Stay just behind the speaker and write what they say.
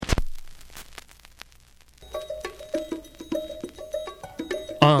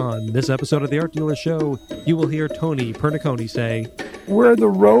On this episode of the Art Dealer Show, you will hear Tony Pernicone say, wear the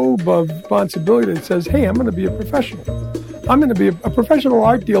robe of responsibility that says, hey, I'm going to be a professional. I'm going to be a professional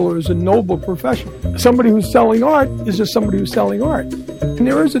art dealer is a noble profession. Somebody who's selling art is just somebody who's selling art. And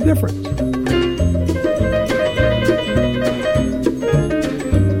there is a difference.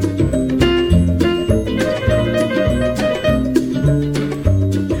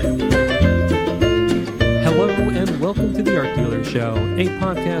 Welcome to the Art Dealer Show, a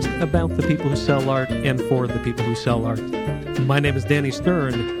podcast about the people who sell art and for the people who sell art. My name is Danny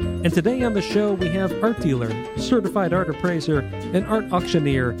Stern, and today on the show we have art dealer, certified art appraiser, and art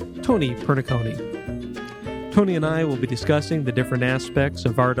auctioneer Tony Pernicone. Tony and I will be discussing the different aspects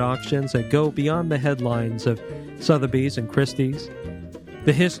of art auctions that go beyond the headlines of Sotheby's and Christie's,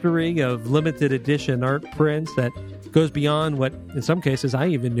 the history of limited edition art prints that goes beyond what, in some cases, I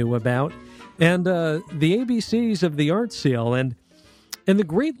even knew about, and the ABCs of the art sale, and the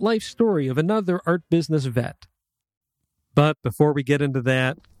great life story of another art business vet. But before we get into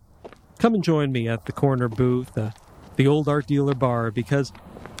that, come and join me at the corner booth, the old art dealer bar, because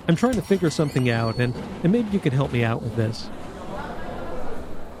I'm trying to figure something out, and maybe you can help me out with this.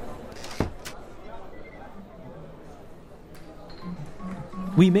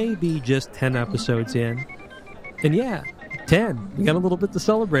 We may be just 10 episodes in, and yeah, 10. We got a little bit to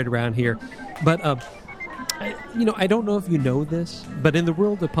celebrate around here. But, I don't know if you know this, but in the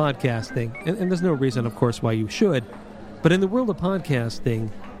world of podcasting, and there's no reason, of course, why you should, but in the world of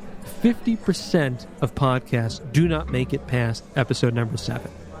podcasting, 50% of podcasts do not make it past episode number 7.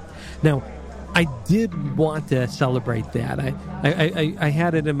 Now, I did want to celebrate that. I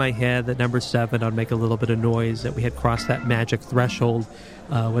had it in my head that number 7 would make a little bit of noise, that we had crossed that magic threshold,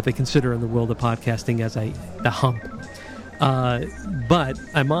 what they consider in the world of podcasting as the hump. But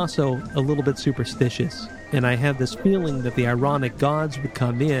I'm also a little bit superstitious, and I have this feeling that the ironic gods would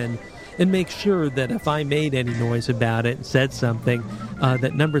come in and make sure that if I made any noise about it and said something,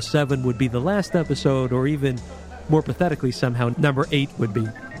 that number 7 would be the last episode, or even more pathetically somehow, number 8 would be.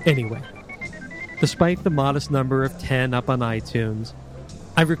 Anyway, despite the modest number of 10 up on iTunes,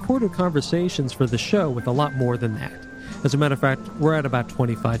 I've recorded conversations for the show with a lot more than that. As a matter of fact, we're at about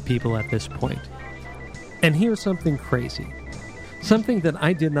 25 people at this point. And here's something crazy, something that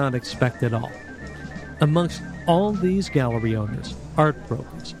I did not expect at all. Amongst all these gallery owners, art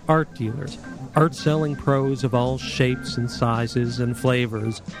brokers, art dealers, art selling pros of all shapes and sizes and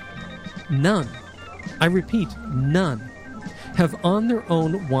flavors, none, I repeat, none, have on their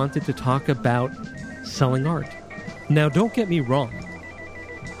own wanted to talk about selling art. Now, don't get me wrong.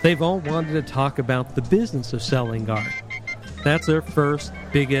 They've all wanted to talk about the business of selling art. That's their first,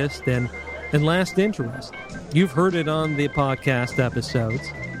 biggest, and last interest. You've heard it on the podcast episodes.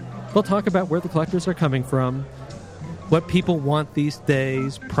 They'll talk about where the collectors are coming from, what people want these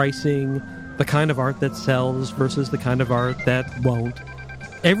days, pricing, the kind of art that sells versus the kind of art that won't.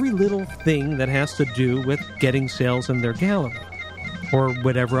 Every little thing that has to do with getting sales in their gallery, or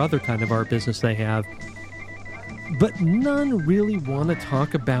whatever other kind of art business they have. But none really want to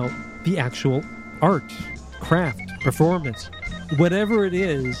talk about the actual art, craft, performance, whatever it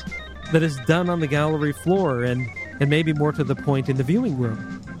is that is done on the gallery floor, and maybe more to the point in the viewing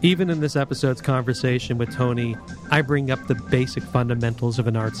room. Even in this episode's conversation with Tony, I bring up the basic fundamentals of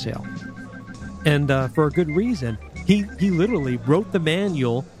an art sale. And for a good reason. He literally wrote the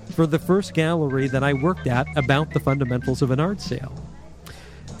manual for the first gallery that I worked at about the fundamentals of an art sale.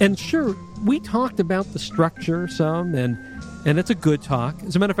 And sure, we talked about the structure some, and it's a good talk.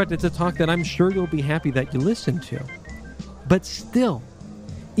 As a matter of fact, it's a talk that I'm sure you'll be happy that you listened to. But still,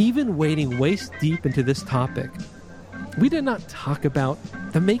 even wading waist deep into this topic, we did not talk about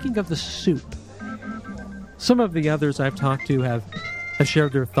the making of the soup. Some of the others I've talked to have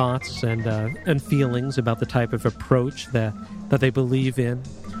shared their thoughts and feelings about the type of approach that they believe in,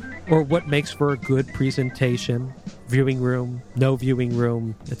 or what makes for a good presentation, viewing room, no viewing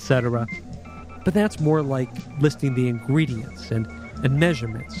room, etc. But that's more like listing the ingredients and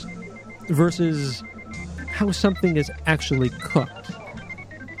measurements versus how something is actually cooked.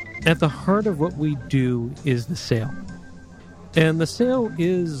 At the heart of what we do is the sale. And the sale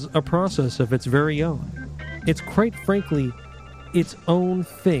is a process of its very own. It's quite frankly its own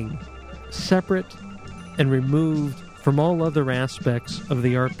thing, separate and removed from all other aspects of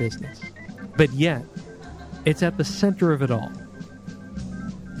the art business. But yet, it's at the center of it all.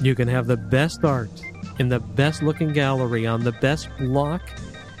 You can have the best art in the best looking gallery on the best block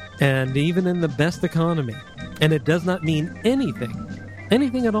and even in the best economy. And it does not mean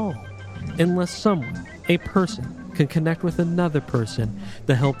anything at all, unless someone, a person, can connect with another person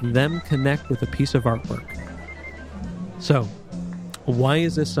to help them connect with a piece of artwork. So, Why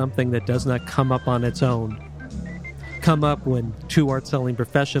is this something that does not come up on its own? Come up when two art-selling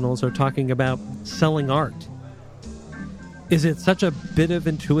professionals are talking about selling art? Is it such a bit of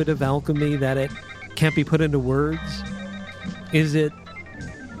intuitive alchemy that it can't be put into words? Is it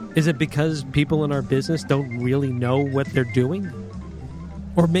because people in our business don't really know what they're doing?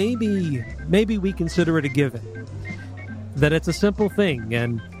 Or maybe we consider it a given, that it's a simple thing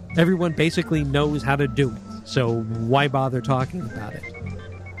and everyone basically knows how to do it, so why bother talking about it?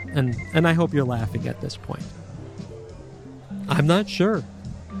 And I hope you're laughing at this point. I'm not sure.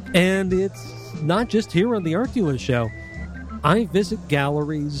 And it's not just here on the Art Dealer Show. I visit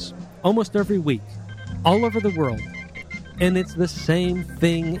galleries almost every week, all over the world. And it's the same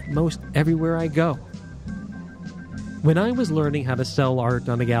thing most everywhere I go. When I was learning how to sell art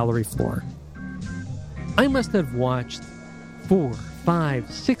on a gallery floor, I must have watched 400, 500,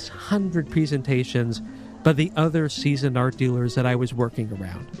 600 presentations by the other seasoned art dealers that I was working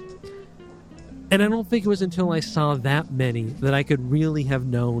around. And I don't think it was until I saw that many that I could really have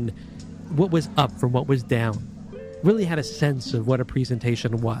known what was up from what was down, really had a sense of what a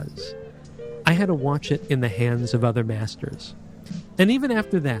presentation was. I had to watch it in the hands of other masters. And even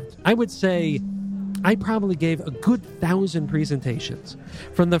after that, I would say I probably gave a good 1,000 presentations,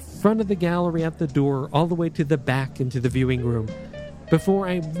 from the front of the gallery at the door all the way to the back into the viewing room, before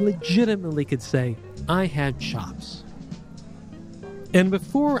I legitimately could say I had chops. And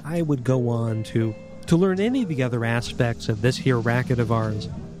before I would go on to learn any of the other aspects of this here racket of ours,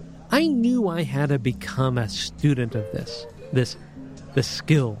 I knew I had to become a student of this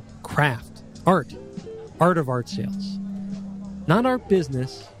skill, craft, art of art sales. Not art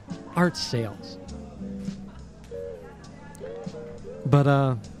business, art sales.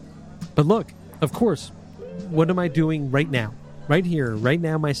 But look, of course, what am I doing right now? Right here, right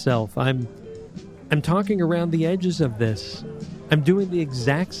now myself. I'm talking around the edges of this. I'm doing the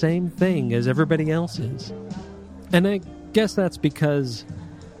exact same thing as everybody else is. And I guess that's because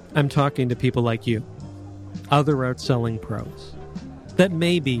I'm talking to people like you, other art-selling pros. That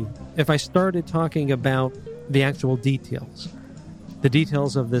maybe if I started talking about the actual details, the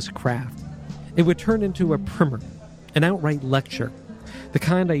details of this craft, it would turn into a primer, an outright lecture, the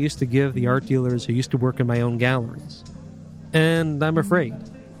kind I used to give the art dealers who used to work in my own galleries. And I'm afraid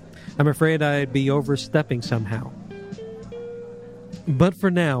I'd be overstepping somehow. But for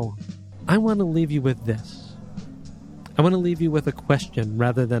now, I want to leave you with this. I want to leave you with a question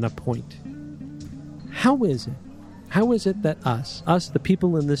rather than a point. How is it that us, the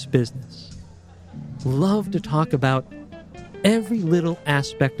people in this business, love to talk about every little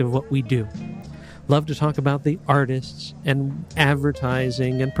aspect of what we do? Love to talk about the artists and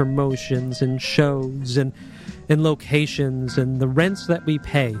advertising and promotions and shows and locations and the rents that we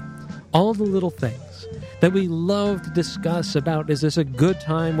pay, all the little things that we love to discuss about, is this a good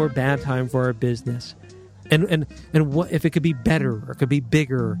time or bad time for our business? And what if it could be better or it could be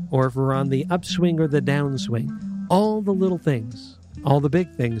bigger, or if we're on the upswing or the downswing? All the little things, all the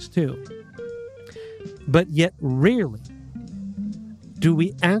big things too. But yet rarely do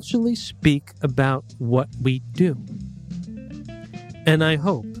we actually speak about what we do. And I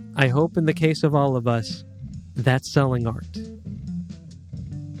hope in the case of all of us, that's selling art.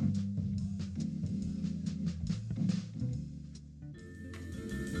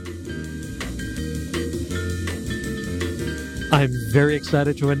 I'm very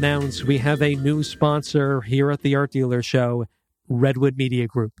excited to announce we have a new sponsor here at the Art Dealer Show, Redwood Media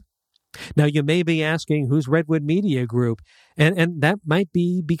Group. Now, you may be asking, who's Redwood Media Group? And that might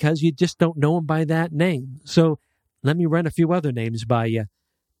be because you just don't know them by that name. So let me run a few other names by you.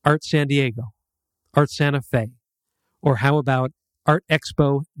 Art San Diego, Art Santa Fe, or how about Art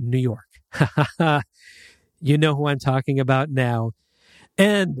Expo New York? You know who I'm talking about now.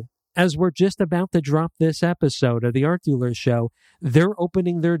 And as we're just about to drop this episode of the Art Dealer Show, they're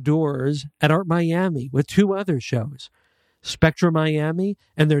opening their doors at Art Miami with 2 other shows, Spectra Miami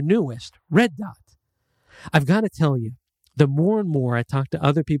and their newest, Red Dot. I've got to tell you, the more and more I talk to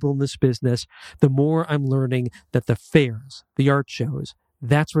other people in this business, the more I'm learning that the fairs, the art shows,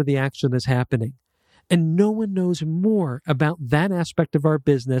 that's where the action is happening. And no one knows more about that aspect of our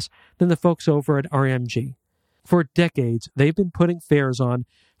business than the folks over at RMG. For decades, they've been putting fairs on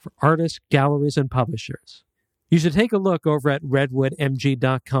for artists, galleries, and publishers. You should take a look over at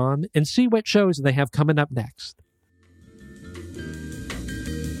redwoodmg.com and see what shows they have coming up next.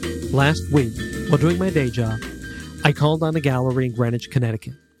 Last week, while doing my day job, I called on a gallery in Greenwich,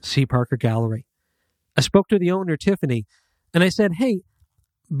 Connecticut, C. Parker Gallery. I spoke to the owner, Tiffany, and I said, "Hey,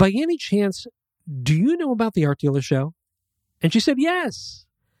 by any chance, do you know about the Art Dealer Show?" And she said, Yes,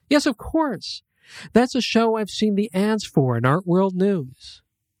 of course. That's a show I've seen the ads for in Art World News.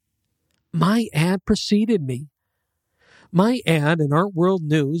 My ad preceded me. My ad in Art World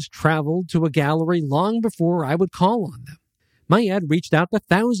News traveled to a gallery long before I would call on them. My ad reached out to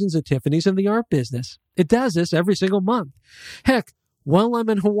thousands of Tiffany's in the art business. It does this every single month. Heck, while I'm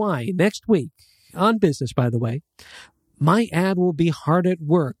in Hawaii next week, on business, by the way, my ad will be hard at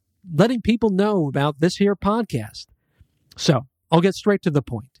work, letting people know about this here podcast. So, I'll get straight to the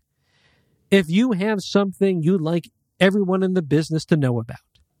point. If you have something you'd like everyone in the business to know about,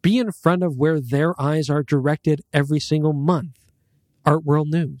 be in front of where their eyes are directed every single month. Art World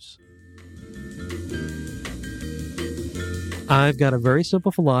News. I've got a very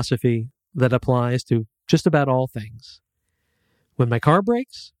simple philosophy that applies to just about all things. When my car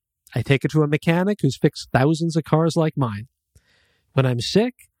breaks, I take it to a mechanic who's fixed thousands of cars like mine. When I'm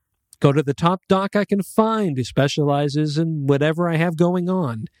sick, go to the top doc I can find who specializes in whatever I have going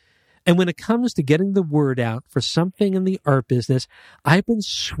on. And when it comes to getting the word out for something in the art business I've been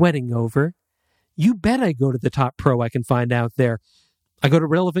sweating over, you bet I go to the top pro I can find out there. I go to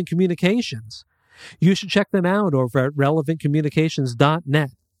Relevant Communications. You should check them out over at relevantcommunications.net.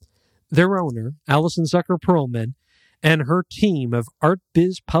 Their owner, Allison Zucker Perlman, and her team of art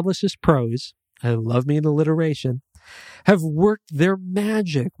biz publicist pros, I love me an alliteration, have worked their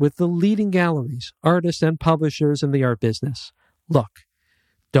magic with the leading galleries, artists, and publishers in the art business. Look,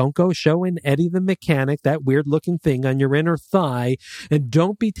 don't go showing Eddie the mechanic that weird-looking thing on your inner thigh, and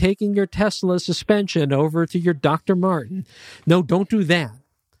don't be taking your Tesla suspension over to your Dr. Martin. No, don't do that.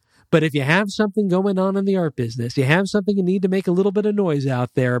 But if you have something going on in the art business, you have something you need to make a little bit of noise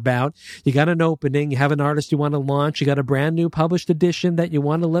out there about, you got an opening, you have an artist you want to launch, you got a brand new published edition that you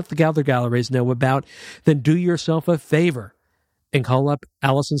want to let the galleries know about, then do yourself a favor and call up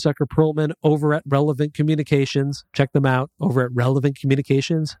Allison Zucker Perlman over at Relevant Communications. Check them out over at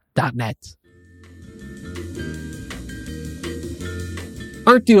relevantcommunications.net.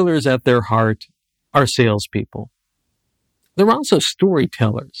 Art dealers at their heart are salespeople. They're also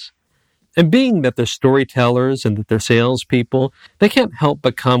storytellers. And being that they're storytellers and that they're salespeople, they can't help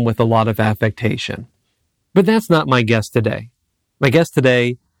but come with a lot of affectation. But that's not my guest today. My guest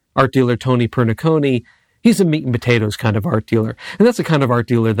today, art dealer Tony Pernicone, he's a meat and potatoes kind of art dealer. And that's the kind of art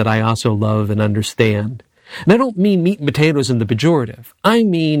dealer that I also love and understand. And I don't mean meat and potatoes in the pejorative. I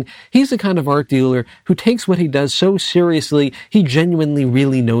mean, he's the kind of art dealer who takes what he does so seriously, he genuinely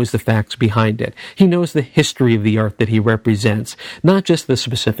really knows the facts behind it. He knows the history of the art that he represents, not just the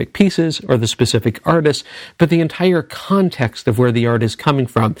specific pieces or the specific artists, but the entire context of where the art is coming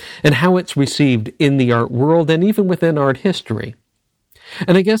from and how it's received in the art world and even within art history.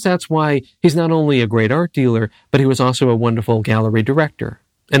 And I guess that's why he's not only a great art dealer, but he was also a wonderful gallery director.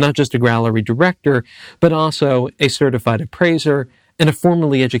 And not just a gallery director, but also a certified appraiser and a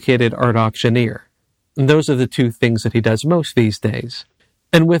formally educated art auctioneer. And those are the two things that he does most these days.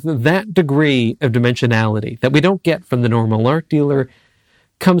 And with that degree of dimensionality that we don't get from the normal art dealer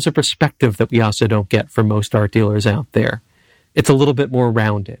comes a perspective that we also don't get from most art dealers out there. It's a little bit more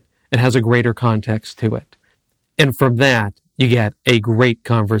rounded. It has a greater context to it. And from that, you get a great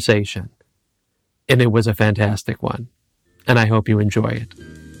conversation. And it was a fantastic one. And I hope you enjoy it.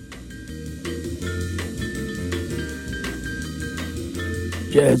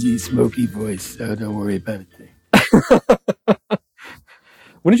 Jazzy, smoky voice, so don't worry about it.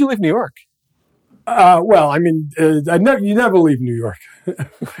 When did you leave New York? Well, I mean, you never leave New York.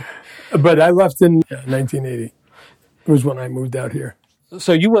 But I left in 1980. It was when I moved out here.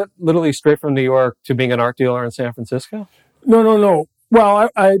 So you went literally straight from New York to being an art dealer in San Francisco? No. Well,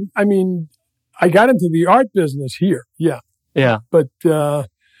 I mean, I got into the art business here, yeah. Yeah. But I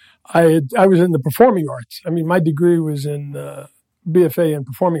was in the performing arts. I mean, my degree was in BFA in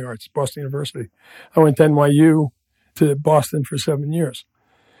performing arts, Boston University. I went to NYU to Boston for 7 years.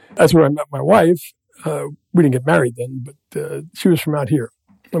 That's where I met my wife. We didn't get married then, but she was from out here.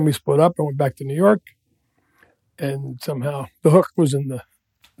 When we split up, I went back to New York, and somehow the hook was in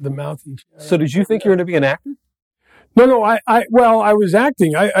the mouth. So did you think you were going to be an actor? No. I was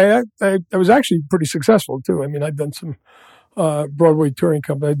acting. I was actually pretty successful too. I mean, I'd done some Broadway touring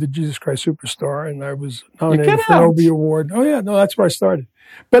company. I did Jesus Christ Superstar, and I was nominated for an Obie Award. Oh yeah, no, that's where I started.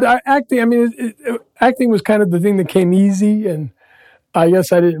 But acting, I mean, acting was kind of the thing that came easy, and I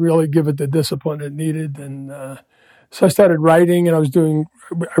guess I didn't really give it the discipline it needed. And so I started writing, and I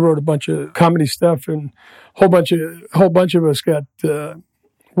wrote a bunch of comedy stuff, and a whole bunch of us got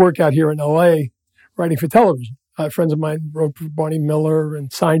work out here in L.A. writing for television. Friends of mine wrote for Barney Miller and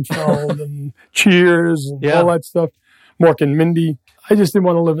Seinfeld and Cheers and all that stuff. Mork and Mindy. I just didn't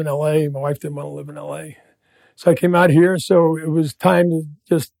want to live in L.A. My wife didn't want to live in L.A. So I came out here. So it was time to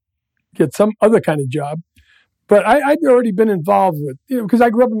just get some other kind of job. But I'd already been involved with, because I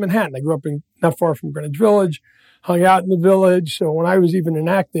grew up in Manhattan. I grew up not far from Greenwich Village, hung out in the Village. So when I was even in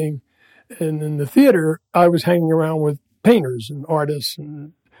acting and in the theater, I was hanging around with painters and artists.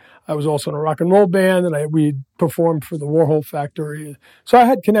 And I was also in a rock and roll band, and we performed for the Warhol Factory. So I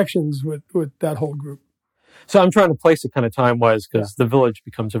had connections with that whole group. So I'm trying to place what kind of time was, because the Village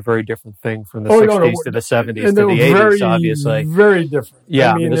becomes a very different thing from the 60s to the 70s to the 80s, obviously. Very different.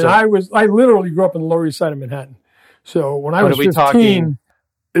 Yeah. I mean, I literally grew up on the Lower East Side of Manhattan. So when I was 15,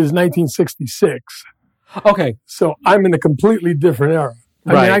 it was 1966. Okay. So I'm in a completely different era.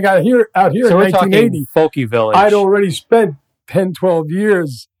 I Right. mean, I got out here So in we're 1980. talking Folky Village. I'd already spent 10, 12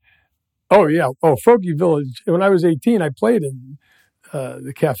 years. Oh, yeah. Oh, Folky Village. When I was 18, I played in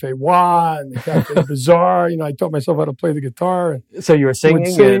the Cafe Wah and the Cafe Bazaar. I taught myself how to play the guitar. And So you were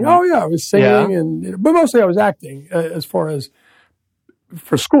singing? Oh, yeah. I was singing. But mostly I was acting as far as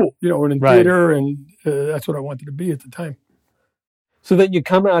for school, and in theater. And that's what I wanted to be at the time. So then you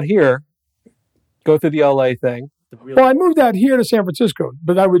come out here, go through the LA thing. Well, I moved out here to San Francisco,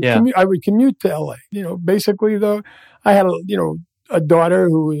 but I would commute to LA. Basically though, I had a daughter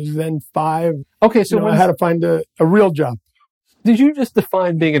who was then 5. Okay, so I had to find a real job. Did you just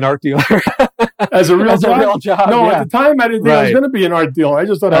define being an art dealer as a real job? A real job? No, at the time I didn't think I was going to be an art dealer. I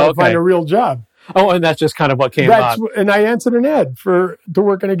just thought I would find a real job. Oh, and that's just kind of what came up. And I answered an ad to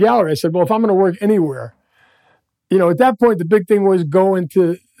work in a gallery. I said, well, if I'm going to work anywhere, at that point the big thing was go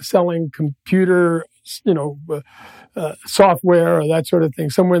into selling computer, software or that sort of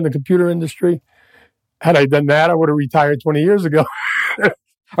thing, somewhere in the computer industry. Had I done that, I would have retired 20 years ago. All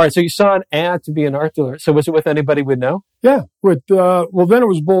right, so you saw an ad to be an art dealer. So was it with anybody we'd know? Yeah, then it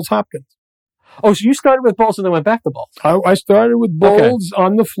was Bowles Hopkins. Oh, so you started with Bowles and then went back to Bowles. I started with Bowles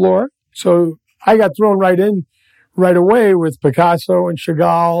on the floor. So I got thrown right in right away with Picasso and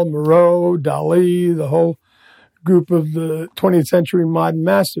Chagall, Moreau, Dali, the whole group of the 20th century modern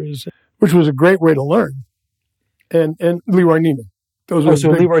masters, which was a great way to learn. And Leroy Neiman. So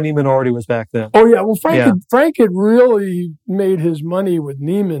Leroy Neiman already was back then. Oh, yeah. Well, Frank had really made his money with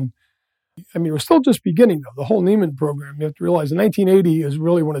Neiman. I mean, we're still just beginning, though. The whole Neiman program, you have to realize, in 1980 is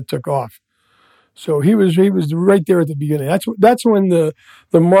really when it took off. So he was right there at the beginning. That's when the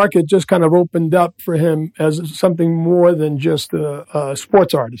market just kind of opened up for him as something more than just a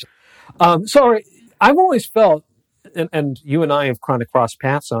sports artist. Sorry, I've always felt, and you and I have kind of crossed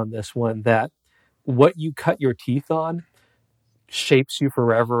paths on this one, that what you cut your teeth on shapes you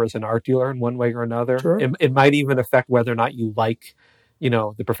forever as an art dealer in one way or another. Sure. It might even affect whether or not you like,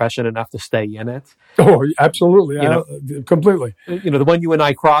 the profession enough to stay in it. Oh, absolutely. Completely. The one you and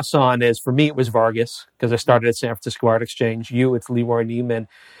I cross on is, for me, it was Vargas, because I started at San Francisco Art Exchange. You, it's Leroy Neiman.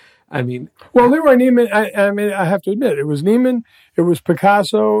 I mean... Well, Leroy Neiman, I have to admit, it was Neiman, it was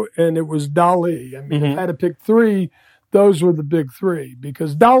Picasso, and it was Dali. I mean, if I had to pick 3, those were the big 3.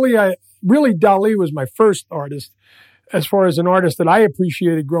 Because Dali was my first artist, as far as an artist that I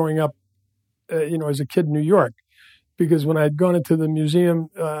appreciated growing up, as a kid in New York. Because when I had gone into the museum,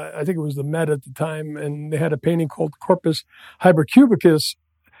 I think it was the Met at the time, and they had a painting called Corpus Hypercubicus.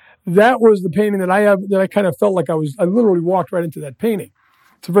 That was the painting that I kind of felt like I literally walked right into that painting.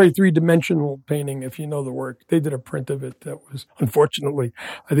 It's a very 3-dimensional painting, if you know the work. They did a print of it that was, unfortunately,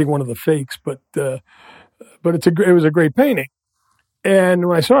 I think one of the fakes, but it was a great painting. And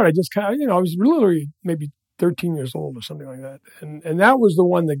when I saw it, I just kind of, I was literally maybe 13 years old or something like that. And that was the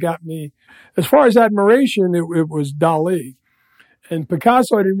one that got me. As far as admiration, it was Dali. And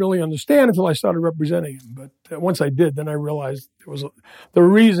Picasso, I didn't really understand until I started representing him. But once I did, then I realized it was the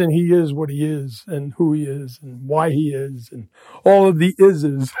reason he is what he is and who he is and why he is and all of the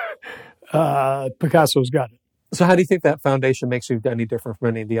ises. Picasso's got it. So how do you think that foundation makes you any different from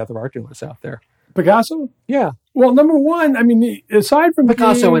any of the other art dealers out there? Picasso? Yeah. Well, number one, I mean, aside from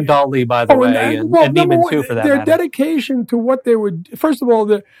Picasso and Dali, by the way, and Neiman too, for that their matter. dedication to what they would, first of all,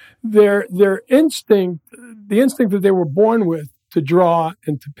 their instinct, the instinct that they were born with to draw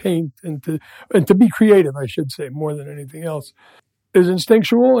and to paint and to be creative, I should say, more than anything else, is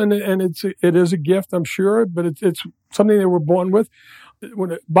instinctual, and it is a gift, I'm sure, but it's something they were born with.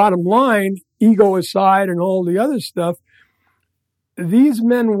 Bottom line, ego aside and all the other stuff, these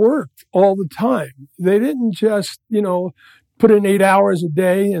men worked all the time. They didn't just, put in 8 hours a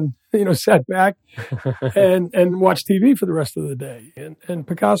day and, sat back and watch TV for the rest of the day. And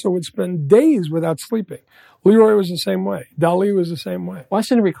Picasso would spend days without sleeping. Leroy was the same way. Dali was the same way. Well, I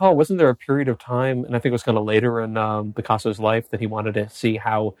seem to recall, wasn't there a period of time, and I think it was kind of later in Picasso's life, that he wanted to see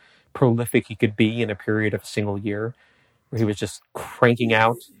how prolific he could be in a period of a single year, where he was just cranking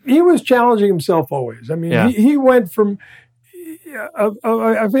out? He was challenging himself always. I mean, he went from...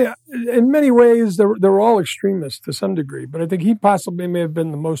 I think in many ways they were all extremists to some degree, but I think he possibly may have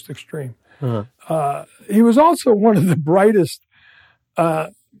been the most extreme. He was also one of the brightest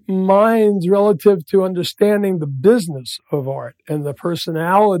minds relative to understanding the business of art and the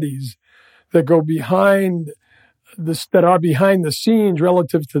personalities that go behind this, that are behind the scenes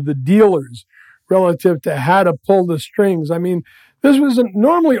relative to the dealers, relative to how to pull the strings. I mean, this wasn't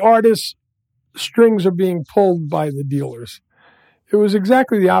normally artists' strings are being pulled by the dealers. It was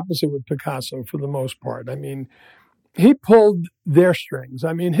exactly the opposite with Picasso for the most part. I mean, he pulled their strings.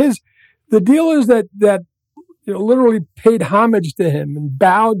 I mean, the dealers that literally paid homage to him and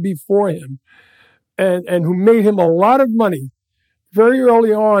bowed before him and who made him a lot of money very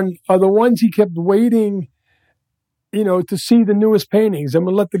early on are the ones he kept waiting, to see the newest paintings and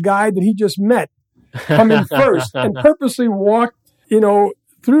would let the guy that he just met come in first and purposely walk,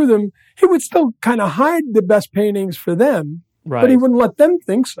 through them. He would still kind of hide the best paintings for them, but he wouldn't let them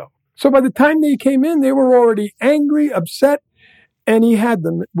think so. So by the time they came in, they were already angry, upset, and he had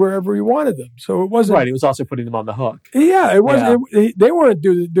them wherever he wanted them. So it wasn't right. He was also putting them on the hook. Yeah, it wasn't. They weren't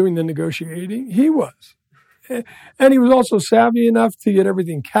doing the negotiating. He was, and he was also savvy enough to get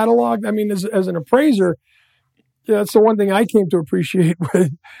everything cataloged. I mean, as an appraiser, that's the one thing I came to appreciate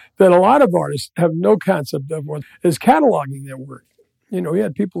that a lot of artists have no concept of, is cataloging their work. He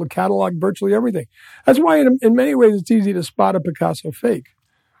had people to catalog virtually everything. That's why, in many ways, it's easy to spot a Picasso fake.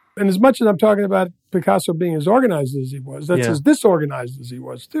 And as much as I'm talking about Picasso being as organized as he was, that's as disorganized as he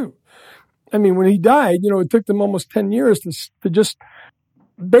was, too. I mean, when he died, it took them almost 10 years to just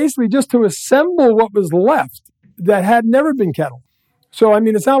to assemble what was left that had never been cataloged. So, I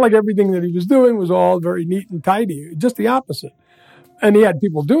mean, it's not like everything that he was doing was all very neat and tidy, just the opposite. And he had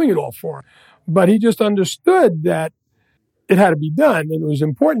people doing it all for him. But he just understood that it had to be done, and it was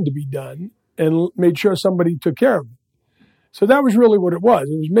important to be done, and made sure somebody took care of it. So that was really what it was.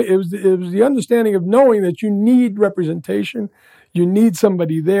 It was the understanding of knowing that you need representation, you need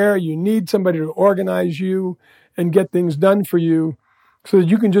somebody there, you need somebody to organize you and get things done for you, so that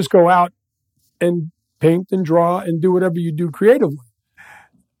you can just go out and paint and draw and do whatever you do creatively.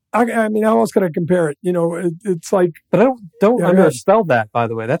 I mean, how else can I compare it? It's like... But I don't undersell that, by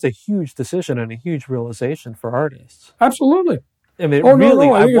the way. That's a huge decision and a huge realization for artists. Absolutely. I mean,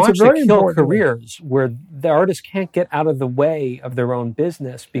 I've watched it kill careers where the artists can't get out of the way of their own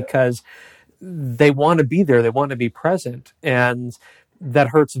business because they want to be there, they want to be present. And that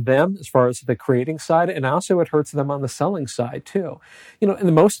hurts them as far as the creating side, and also it hurts them on the selling side, too.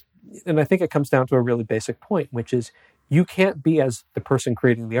 And I think it comes down to a really basic point, which is, you can't be, as the person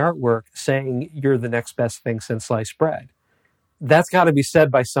creating the artwork, saying you're the next best thing since sliced bread. That's got to be said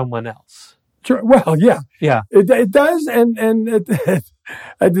by someone else. Sure. Well, yeah. It does, and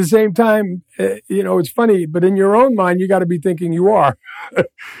at the same time, it's funny. But in your own mind, you got to be thinking you are.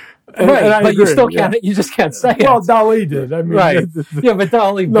 Right, but you still can't. You just can't say it. Well, Dali did. I mean, right? Yeah, but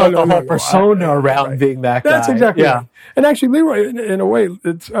Dali built the whole persona around being that guy. That's exactly right. And actually, Leroy, in a way,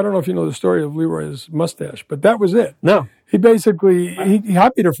 I don't know if you know the story of Leroy's mustache, but that was it. No, he basically he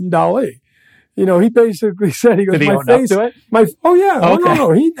copied her from Dali. He basically said, he goes, did he my own face. Up to it? Oh yeah. Oh, okay.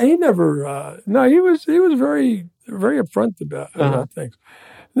 No. He never. No, he was very very upfront about things.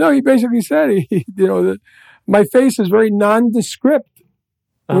 No, he basically said that my face is very nondescript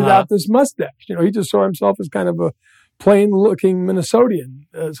without this mustache. He just saw himself as kind of a plain-looking Minnesotan,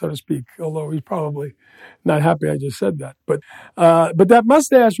 so to speak, although he's probably not happy I just said that. But that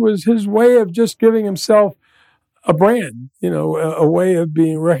mustache was his way of just giving himself a brand, a way of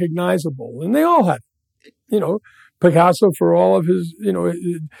being recognizable. And they all had it. Picasso, for all of his,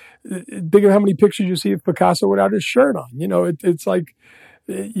 think of how many pictures you see of Picasso without his shirt on. It's like,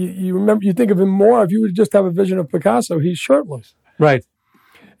 you remember, you think of him more, if you would just have a vision of Picasso, he's shirtless. Right.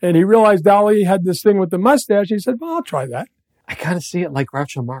 And he realized Dali had this thing with the mustache. He said, well, I'll try that. I kind of see it like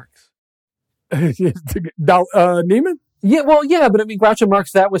Groucho Marx. Neiman? Yeah, well, yeah, but I mean, Groucho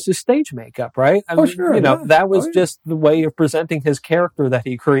Marx, that was his stage makeup, right? I mean, sure. That was just the way of presenting his character that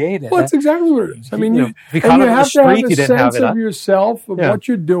he created. Well, that's exactly what it is. I mean, you have to have a sense of yourself, of what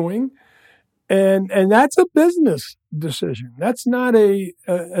you're doing. And that's a business decision. That's not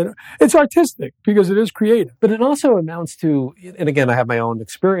it's artistic because it is creative. But it also amounts to, and again, I have my own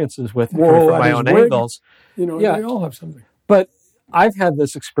experiences with from my own angles. They all have something. But I've had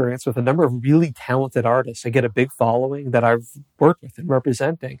this experience with a number of really talented artists. I get a big following that I've worked with and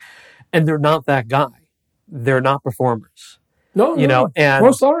representing, and they're not that guy. They're not performers. No, and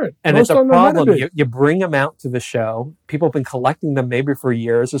most aren't. And most it's a problem. You bring them out to the show. People have been collecting them maybe for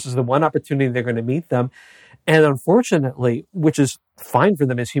years. This is the one opportunity they're going to meet them. And unfortunately, which is fine for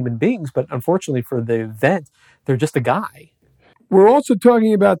them as human beings, but unfortunately for the event, they're just a guy. we're also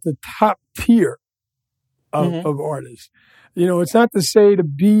talking about the top tier of artists. You know, it's not to say to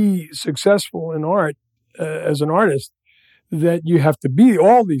be successful in art as an artist that you have to be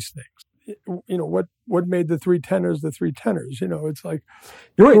all these things. You know, what made the three tenors the three tenors? You know, it's like,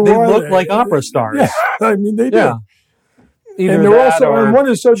 you're right. They look like opera stars. Yeah, I mean, they do. Yeah. And they're also, and one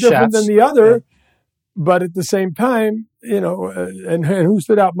is so different than the other, but at the same time, you know, and who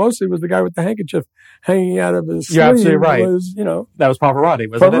stood out mostly was the guy with the handkerchief hanging out of his sleeve. You're absolutely right. Was, you know, that was Pavarotti,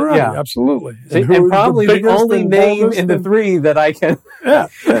 wasn't it? Yeah, absolutely. And probably the only name in the three that I can. Yeah.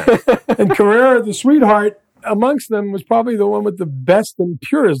 And Carrera, the sweetheart amongst them, was probably the one with the best and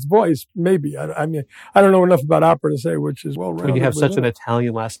purest voice, maybe. I mean, I don't know enough about opera to say which is well-rounded. When you have such an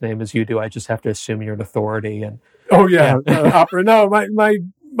Italian last name as you do, I just have to assume you're an authority. And oh, yeah. Opera. No,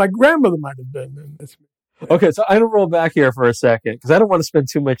 my grandmother might have been. Okay, so I don't roll back here for a second because I don't want to spend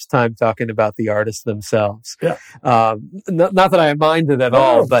too much time talking about the artists themselves. Yeah. Not that I mind it at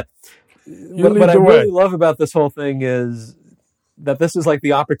all, but what I really love about this whole thing is that this is like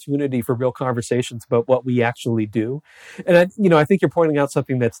the opportunity for real conversations about what we actually do. And, I think you're pointing out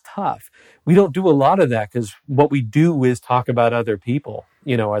something that's tough. We don't do a lot of that because what we do is talk about other people,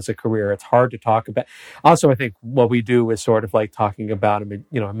 as a career. It's hard to talk about. Also, I think what we do is sort of like talking about,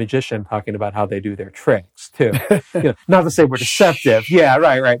 a magician talking about how they do their tricks too. Not to say we're deceptive. Yeah,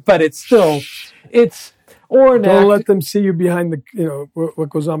 right. But it's still, or an don't let them see you behind the, what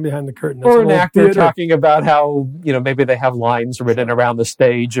goes on behind the curtain. That's or an actor theater. Talking about how, maybe they have lines written around the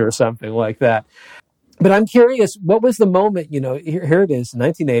stage or something like that. But I'm curious, what was the moment, here it is,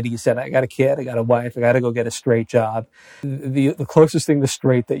 1980, you said, I got a kid, I got a wife, I got to go get a straight job. The closest thing to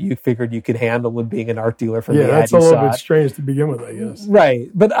straight that you figured you could handle would being an art dealer from the ad. Yeah, that's a little bit strange to begin with, I guess. Right.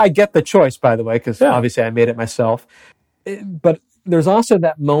 But I get the choice, by the way, because obviously I made it myself. But there's also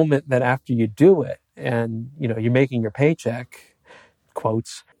that moment that after you do it, and, you're making your paycheck,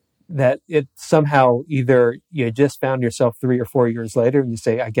 quotes, that it somehow either you just found yourself 3 or 4 years later and you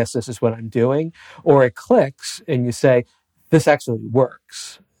say, I guess this is what I'm doing, or it clicks and you say, this actually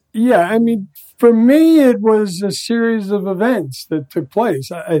works. Yeah, I mean, for me, it was a series of events that took place.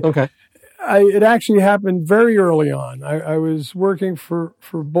 It actually happened very early on. I was working for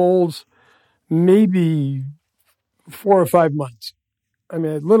Bowles maybe 4 or 5 months. I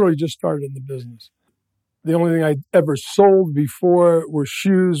mean, I literally just started in the business. The only thing I ever sold before were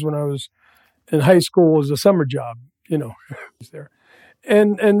shoes when I was in high school as a summer job, there.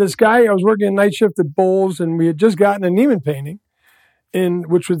 And this guy, I was working a night shift at Bowles, and we had just gotten a Neiman painting,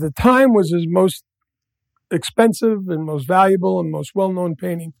 which at the time was his most expensive and most valuable and most well-known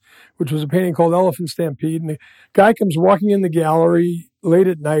painting, which was a painting called Elephant Stampede. And the guy comes walking in the gallery late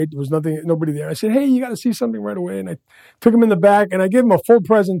at night. There was nobody there. I said, hey, you got to see something right away. And I took him in the back and I gave him a full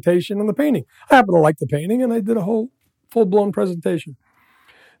presentation on the painting. I happen to like the painting and I did a whole full-blown presentation.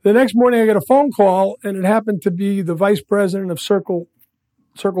 The next morning I got a phone call and it happened to be the vice president of Circle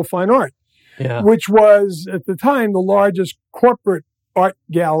Fine Art, which was at the time the largest corporate art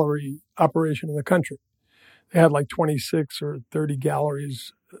gallery operation in the country. They had like 26 or 30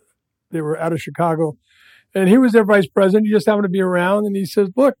 galleries. They were out of Chicago. And he was their vice president. He just happened to be around. And he says,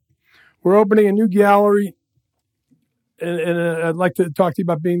 look, we're opening a new gallery. And I'd like to talk to you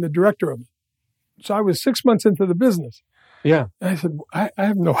about being the director of it. So I was 6 months into the business. Yeah. And I said, I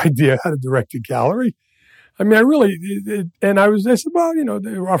have no idea how to direct a gallery. I mean, I said, well,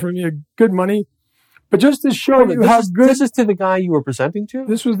 they were offering me good money. But just to show you how good... This is to the guy you were presenting to?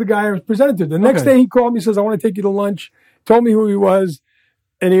 This was the guy I was presenting to. The next day he called me, says, I want to take you to lunch. Told me who he was.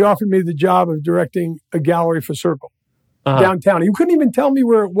 And he offered me the job of directing a gallery for Circle downtown. He couldn't even tell me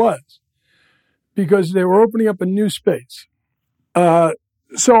where it was because they were opening up a new space.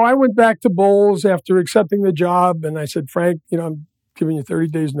 So I went back to Bowles after accepting the job. And I said, Frank, I'm giving you 30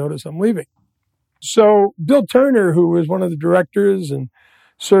 days notice. I'm leaving. So Bill Turner, who was one of the directors, and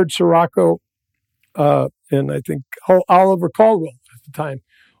Serge Sirocco, and I think Oliver Caldwell at the time,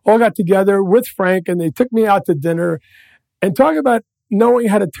 all got together with Frank and they took me out to dinner. And talk about knowing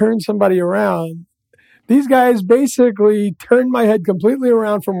how to turn somebody around. These guys basically turned my head completely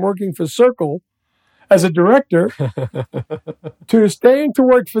around from working for Circle as a director to staying to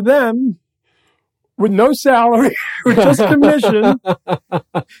work for them with no salary, with just commission,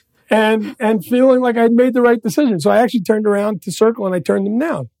 and feeling like I'd made the right decision. So I actually turned around to Circle and I turned them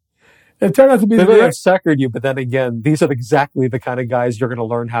down. It turned out to be they may have suckered you, but then again, these are exactly the kind of guys you're going to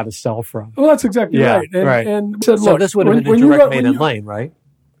learn how to sell from. Well, that's exactly right. And said, so this would have been the direct Maiden Lane, right?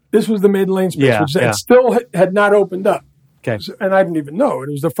 This was the Maiden Lane space, which it still had not opened up. Okay. So, and I didn't even know. It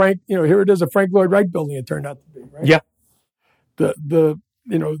was the Frank, here it is, a Frank Lloyd Wright building it turned out to be, right? Yeah. The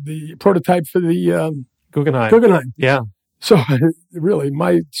prototype for the Guggenheim. Yeah. So really,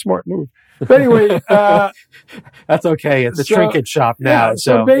 my smart move. But anyway, that's okay. It's a trinket shop now. Yeah,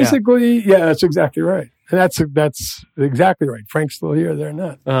 so basically, that's exactly right. And that's exactly right. Frank's still here. They're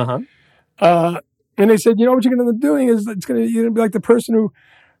not. And they said, you know what you're going to end up doing is you're going to be like the person who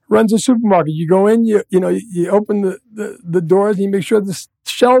runs a supermarket. You go in, you open the doors, and you make sure the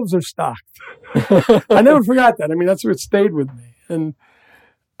shelves are stocked. I never forgot that. I mean, that's what stayed with me. And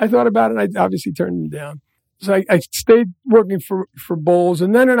I thought about it, and I obviously turned them down. So I stayed working for Bowles,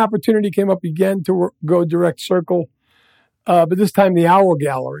 and then an opportunity came up again to go direct Circle, but this time the Owl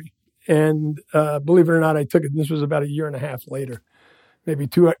Gallery. And believe it or not, I took it. And this was about a year and a half later, maybe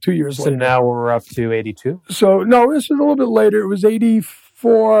two years later. So now we're up to 82? So no, this was a little bit later. It was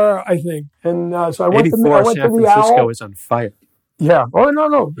 84, I think. And so I went to the Owl. San Francisco is on fire. Yeah. Oh,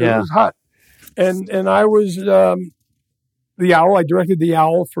 no. Yeah. It was hot. And I was the Owl. I directed the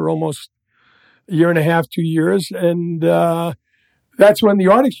Owl for almost a year and a half, 2 years. And that's when the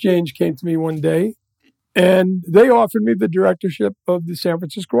Art Exchange came to me one day. And they offered me the directorship of the San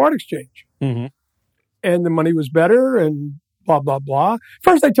Francisco Art Exchange. Mm-hmm. And the money was better and blah, blah, blah.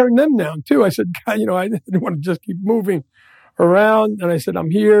 First, I turned them down, too. I said, God, I didn't want to just keep moving around. And I said,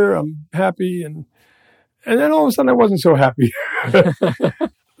 I'm here. I'm happy. And then all of a sudden, I wasn't so happy.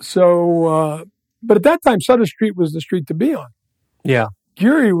 So, but at that time, Sutter Street was the street to be on. Yeah.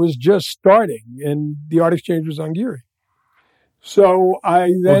 Geary was just starting, and the Art Exchange was on Geary. So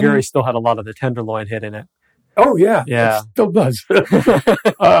Geary still had a lot of the Tenderloin hit in it. Oh, yeah. Yeah. It still does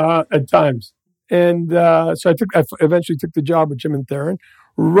at times. And so I eventually took the job with Jim and Theron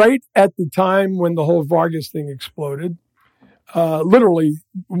right at the time when the whole Vargas thing exploded. Literally,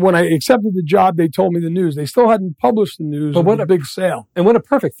 when I accepted the job, they told me the news. They still hadn't published the news of the big sale. And what a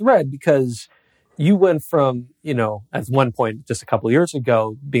perfect thread, because you went from, at one point just a couple of years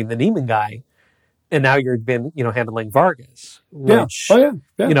ago, being the Neiman guy, and now you've been, handling Vargas, which, are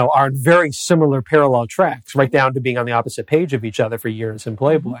on very similar parallel tracks, right down to being on the opposite page of each other for years in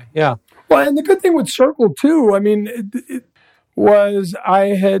Playboy. Yeah. Well, and the good thing with Circle, too, I mean, it was I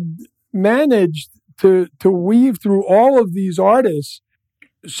had managed to weave through all of these artists.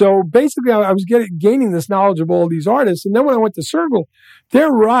 So basically, I was gaining this knowledge of all these artists. And then when I went to Circle, their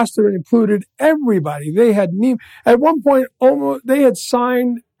roster included everybody. They had at one point, they had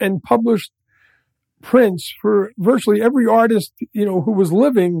signed and published prints for virtually every artist, who was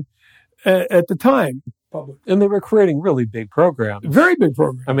living at the time. And they were creating really big programs. Very big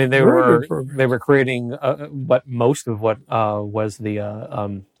programs. I mean, they were creating most of what was the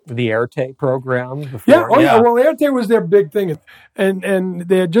Arte program before. Yeah. Well, Arte was their big thing. And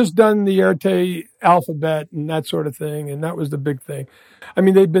they had just done the Arte alphabet and that sort of thing. And that was the big thing. I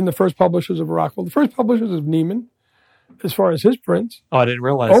mean, they'd been the first publishers of Rockwell, the first publishers of Neiman, as far as his prints. Oh, I didn't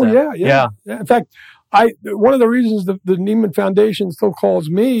realize that. Oh, yeah. In fact, one of the reasons the Neiman Foundation still calls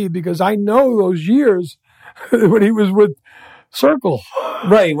me, because I know those years when he was with Circle.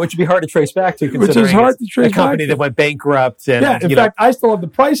 Right, which would be hard to trace back to, considering which is hard to trace a company that went bankrupt. And, in fact, I still have the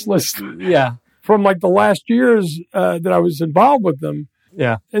price list from like the last years that I was involved with them.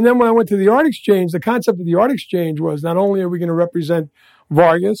 Yeah. And then when I went to the Art Exchange, the concept of the Art Exchange was not only are we going to represent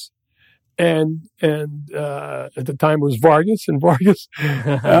Vargas, and at the time it was Vargas and Vargas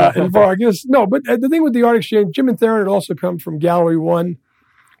and Vargas. No, but the thing with the Art Exchange, Jim and Theron had also come from Gallery One,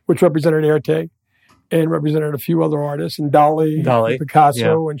 which represented Arte and represented a few other artists, and Dali. And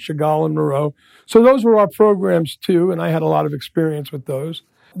Picasso, and Chagall and Moreau. So those were our programs too, and I had a lot of experience with those.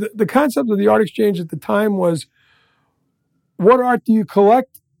 The concept of the Art Exchange at the time was, what art do you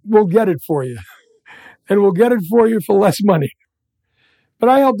collect? We'll get it for you. And we'll get it for you for less money. But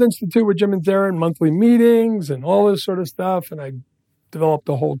I helped institute with Jim and Theron monthly meetings and all this sort of stuff. And I developed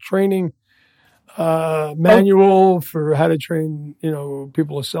a whole training manual for how to train,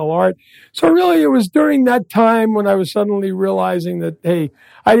 people to sell art. So really it was during that time when I was suddenly realizing that, hey,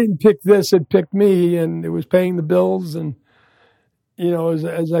 I didn't pick this, it picked me, and it was paying the bills. And,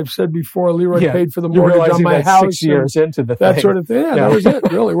 as I've said before, Leroy paid for the mortgage on my house. 6 years into the thing. That sort of thing. Yeah, that was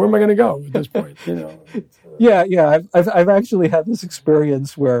it, really. Where am I going to go at this point? Yeah. I've actually had this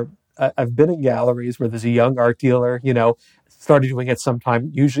experience where I've been in galleries where there's a young art dealer, started doing it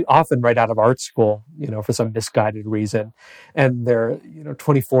sometime, often right out of art school, for some misguided reason. And they're,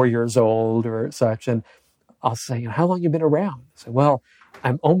 24 years old or such. And I'll say, how long have you been around? I say, well,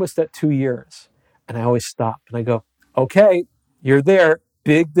 I'm almost at 2 years. And I always stop and I go, okay, you're there.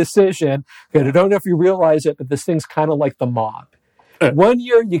 Big decision. I don't know if you realize it, but this thing's kind of like the mob. 1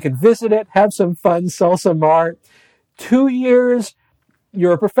 year, you can visit it, have some fun, sell some art. 2 years,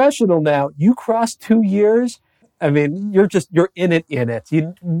 you're a professional now. You cross 2 years, I mean, you're in it.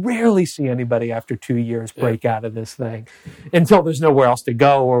 You rarely see anybody after 2 years break out of this thing until there's nowhere else to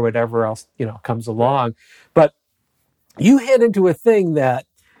go or whatever else, comes along. But you hit into a thing that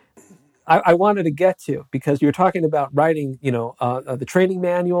I wanted to get to, because you're talking about writing, the training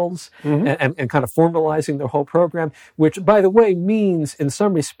manuals and kind of formalizing the whole program, which, by the way, means in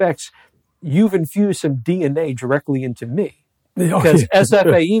some respects, you've infused some DNA directly into me. Because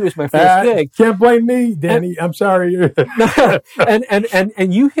SFAE was my first gig. Can't blame me, Danny. I'm sorry.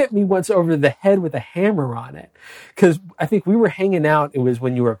 and you hit me once over the head with a hammer on it. Because I think we were hanging out. It was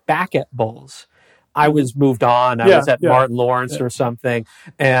when you were back at Bulls. I was moved on. I was at Martin Lawrence or something,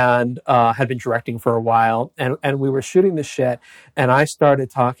 and had been directing for a while. And we were shooting the shit, and I started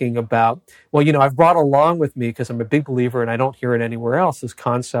talking about, I've brought along with me, because I'm a big believer, and I don't hear it anywhere else, this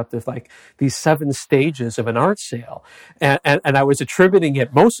concept of like these 7 stages of an art sale. And I was attributing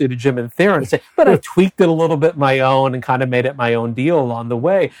it mostly to Jim and Theron, but I tweaked it a little bit my own and kind of made it my own deal along the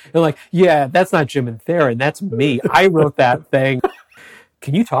way. And like, yeah, that's not Jim and Theron, that's me. I wrote that thing.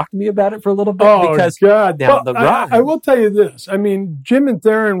 Can you talk to me about it for a little bit? Oh, because God. Now, I will tell you this. I mean, Jim and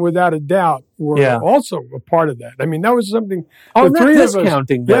Theron, without a doubt, were also a part of that. I mean, that was something... the three of us,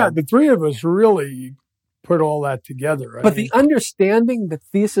 the three of us really put all that together. But the understanding that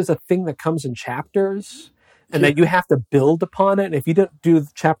this is a thing that comes in chapters and that you have to build upon it. And if you don't do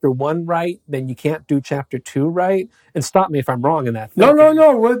chapter 1 right, then you can't do chapter 2 right. And stop me if I'm wrong in that thinking.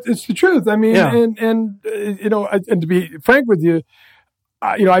 No. Well, it's the truth. I mean, and to be frank with you,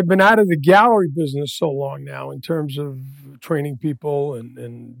 I've been out of the gallery business so long now in terms of training people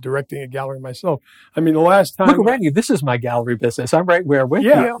and directing a gallery myself. I mean, the last time... Look around you. This is my gallery business. I'm right where with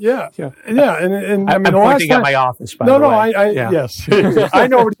you. Yeah. And I mean, I'm pointing at my office, by the way. Yes. I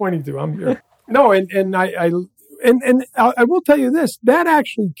know what you're pointing to. I'm here. No, and I will tell you this. That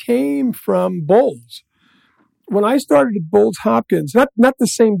actually came from Bulls. When I started at Bulls Hopkins, not the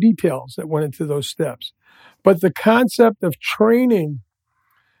same details that went into those steps, but the concept of training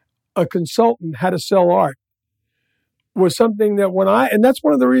a consultant how to sell art was something that and that's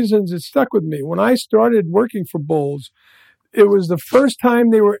one of the reasons it stuck with me. When I started working for Bulls, it was the first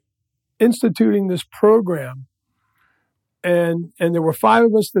time they were instituting this program. And there were 5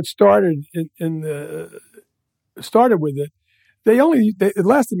 of us that started started with it. It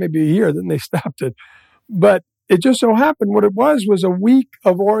lasted maybe a year, then they stopped it. But it just so happened what it was a week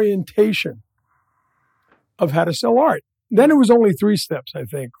of orientation of how to sell art. Then it was only 3 steps, I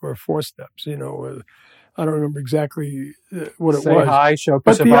think, or 4 steps. I don't remember exactly what it was. Say hi, show a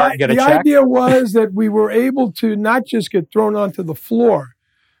piece of art, and get a check. The idea was that we were able to not just get thrown onto the floor,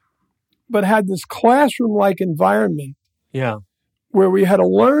 but had this classroom-like environment where we had to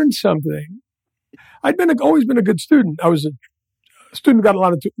learn something. I'd always been a good student. I was a student who got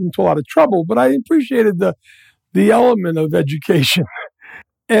into a lot of trouble, but I appreciated the element of education.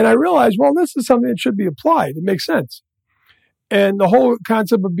 And I realized, this is something that should be applied. It makes sense. And the whole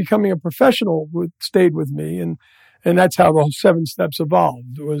concept of becoming a professional stayed with me. And that's how the whole 7 steps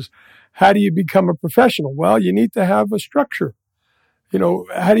evolved. It was, how do you become a professional? Well, you need to have a structure.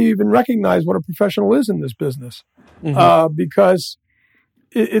 How do you even recognize what a professional is in this business? Mm-hmm. Because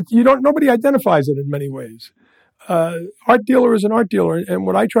nobody identifies it in many ways. Art dealer is an art dealer. And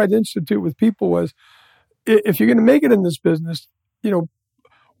what I tried to institute with people was, if you're going to make it in this business,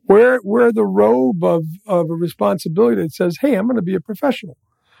 wear the robe of a responsibility that says, hey, I'm going to be a professional.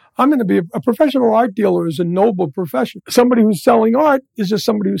 I'm going to be a professional art dealer is a noble profession. Somebody who's selling art is just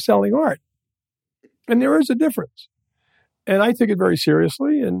somebody who's selling art. And there is a difference. And I took it very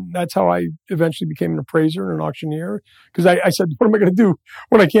seriously. And that's how I eventually became an appraiser and an auctioneer. Because I said, what am I going to do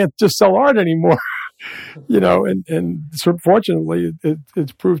when I can't just sell art anymore? And so fortunately,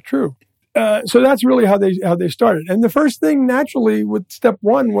 it's proved true. So that's really how they started. And the first thing naturally with step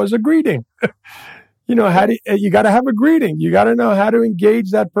 1 was a greeting. You got to have a greeting. You got to know how to engage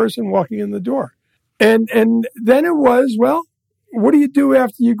that person walking in the door. And then it was, what do you do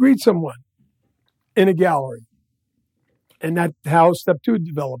after you greet someone in a gallery? And that's how step 2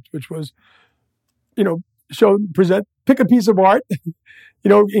 developed, which was, pick a piece of art,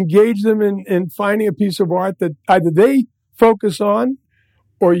 engage them in finding a piece of art that either they focus on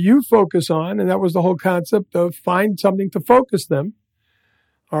or you focus on. And that was the whole concept of find something to focus them.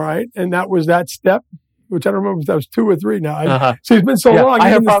 All right. And that was that step, which I don't remember if that was 2 or 3 now. So it's been so long. I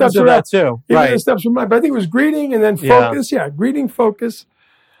have problems with that too. Right. The steps were mine, but I think it was greeting and then focus. Yeah. Greeting, focus.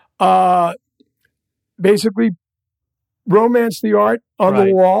 Basically romance the art on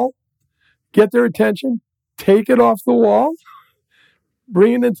the wall, get their attention, take it off the wall,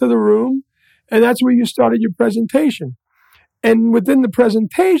 bring it into the room. And that's where you started your presentation. And within the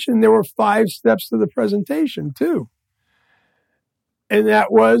presentation, there were 5 steps to the presentation, too. And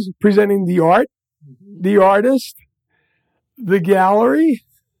that was presenting the art, the artist, the gallery,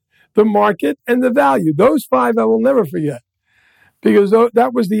 the market, and the value. Those 5 I will never forget, because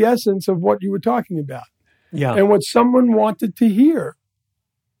that was the essence of what you were talking about. Yeah. And what someone wanted to hear,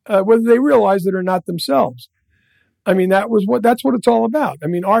 whether they realized it or not themselves. I mean, that's what it's all about. I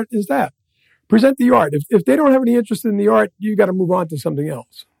mean, art is that. Present the art. If they don't have any interest in the art, you got to move on to something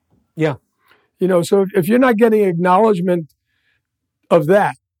else. Yeah. So if you're not getting acknowledgement of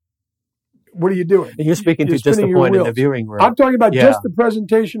that, what are you doing? And you're speaking to just the point in the viewing room. I'm talking about just the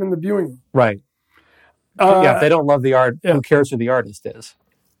presentation in the viewing room. Right. If they don't love the art, who cares who the artist is?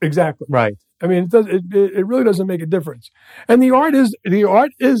 Exactly. Right. I mean, it really doesn't make a difference. And the art is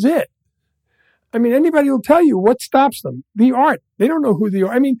it. I mean, anybody will tell you what stops them. The art. They don't know who the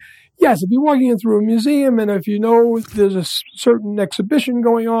art. I mean, yes, if you're walking in through a museum and if you know there's a certain exhibition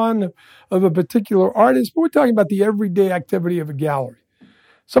going on of a particular artist, but we're talking about the everyday activity of a gallery.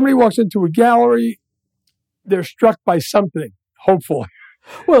 Somebody walks into a gallery, they're struck by something, hopefully,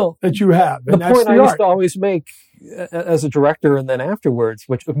 that you have. And the point I used to always make as a director and then afterwards,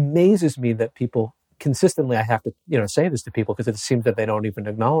 which amazes me that people consistently, I have to say this to people because it seems that they don't even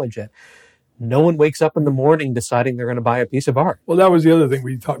acknowledge it. No one wakes up in the morning deciding they're going to buy a piece of art. Well, that was the other thing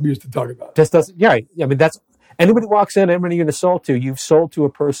we used to talk about. Just doesn't. Yeah, right. I mean, that's anybody walks in, anybody you're going to sold to, you've sold to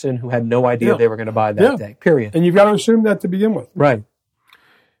a person who had no idea they were going to buy that day. Period. And you've got to assume that to begin with. Right.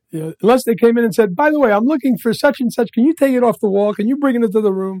 Unless they came in and said, by the way, I'm looking for such and such. Can you take it off the wall? Can you bring it into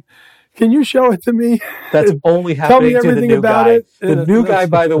the room? Can you show it to me? That's only happening to the new guy. It. The new guy,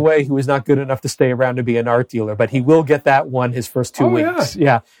 by the way, who is not good enough to stay around to be an art dealer, but he will get that one his first 2 weeks.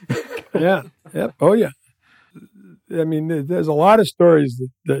 Yeah. Yep. Oh, yeah. I mean, there's a lot of stories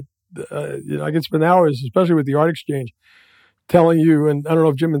that I could spend hours, especially with the Art Exchange, telling you, and I don't know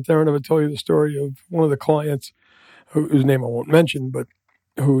if Jim and Theron ever told you the story of one of the clients, whose name I won't mention, but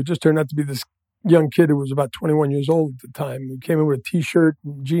who just turned out to be this young kid who was about 21 years old at the time, who came in with a T-shirt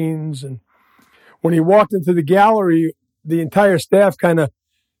and jeans. And when he walked into the gallery, the entire staff kind of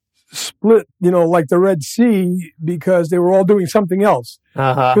split, like the Red Sea, because they were all doing something else.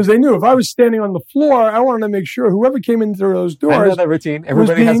 Because they knew if I was standing on the floor, I wanted to make sure whoever came in through those doors. I know that routine.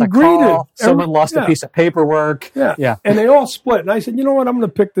 Everybody has a call. Someone lost a piece of paperwork. Yeah. And they all split. And I said, you know what? I'm going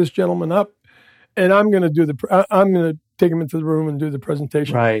to pick this gentleman up, and I'm going to take him into the room and do the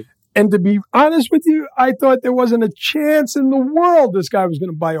presentation. Right. And to be honest with you, I thought there wasn't a chance in the world this guy was going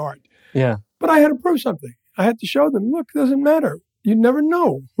to buy art. Yeah. But I had to prove something. I had to show them, look, it doesn't matter. You never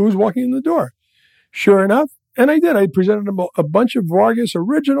know who's walking in the door. Sure enough, and I did. I presented them a bunch of Vargas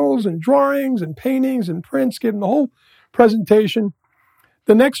originals and drawings and paintings and prints, gave them the whole presentation.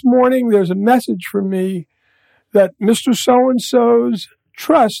 The next morning, there's a message from me that Mr. So-and-so's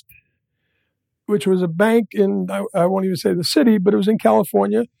trust, which was a bank in, I won't even say the city, but it was in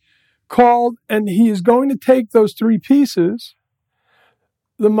California, called, and he is going to take those 3 pieces.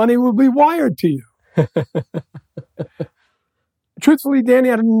 The money will be wired to you. Truthfully,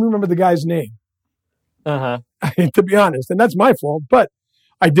 Danny, I don't even remember the guy's name. To be honest, and that's my fault. But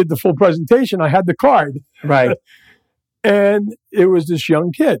I did the full presentation. I had the card. Right. And it was this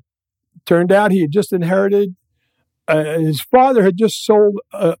young kid. Turned out he had just inherited. His father had just sold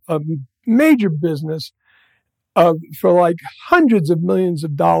a major business for like hundreds of millions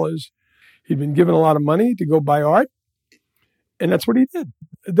of dollars. He'd been given a lot of money to go buy art, and that's what he did.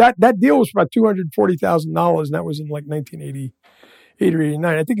 That deal was for about $240,000, and that was in like 1988 or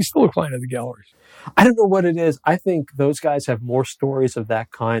 89. I think he's still a client of the galleries. I don't know what it is. I think those guys have more stories of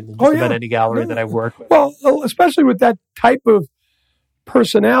that kind than just about any gallery that I've worked with. Well, especially with that type of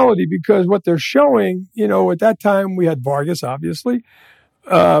personality, because what they're showing, at that time we had Vargas, obviously,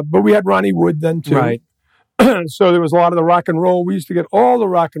 but we had Ronnie Wood then too. Right. So there was a lot of the rock and roll. We used to get all the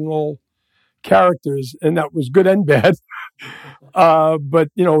rock and roll characters, and that was good and bad. But,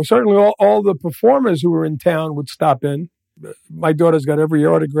 certainly all the performers who were in town would stop in. My daughter's got every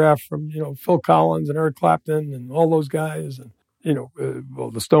autograph from, Phil Collins and Eric Clapton and all those guys. And,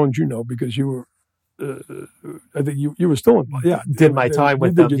 the Stones, because you were, I think you were still involved. Yeah. Did my time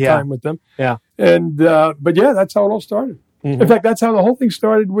with them. Did your time with them. Yeah. And, but yeah, that's how it all started. Mm-hmm. In fact, that's how the whole thing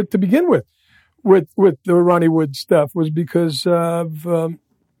started to begin with the Ronnie Wood stuff, was because of,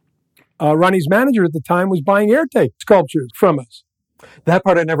 Ronnie's manager at the time was buying Airtake sculptures from us. That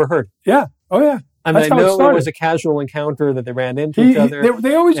part I never heard. Yeah. Oh, yeah. And I know it was a casual encounter that they ran into each other.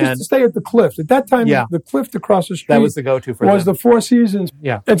 They always used to stay at the Cliff. At that time, the Cliff across the street. That was the go-to for them. Was the Four Seasons.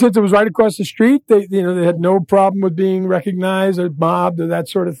 Yeah. And since it was right across the street, they had no problem with being recognized or mobbed or that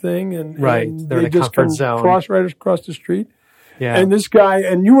sort of thing. And right. And they're in a just comfort zone. Cross right across the street. Yeah. And this guy,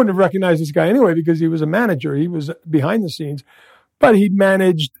 and you wouldn't have recognized this guy anyway because he was a manager. He was behind the scenes. But he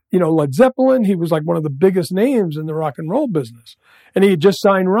managed, Led Zeppelin. He was like one of the biggest names in the rock and roll business. And he had just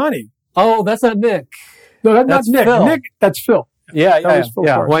signed Ronnie. Oh, that's not Nick. No, that's not Nick. Phil. Nick, that's Phil. Yeah, that was Phil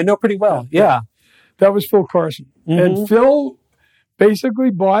Carson. Well, I know pretty well. Yeah. That was Phil Carson. Mm-hmm. And Phil basically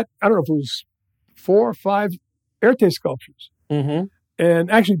bought, I don't know if it was 4 or 5 Airtaste sculptures. Mm-hmm.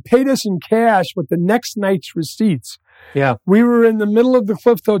 And actually paid us in cash with the next night's receipts. Yeah. We were in the middle of the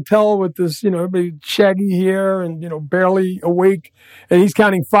Clift Hotel with this, everybody shaggy hair and, barely awake. And he's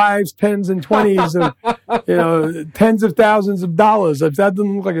counting 5s, 10s, and 20s of, tens of thousands of dollars. That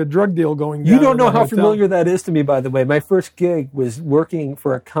doesn't look like a drug deal going down. You don't know how familiar that is to me, by the way. My first gig was working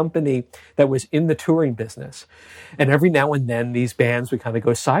for a company that was in the touring business. And every now and then these bands would kind of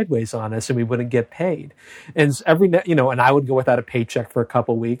go sideways on us and we wouldn't get paid. And and I would go without a paycheck for a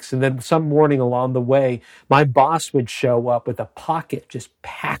couple of weeks. And then some morning along the way, my boss would show up with a pocket just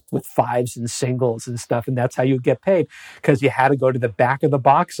packed with 5s and singles and stuff. And that's how you get paid, because you had to go to the back of the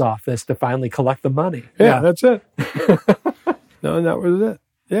box office to finally collect the money. Yeah. That's it. No, that was it.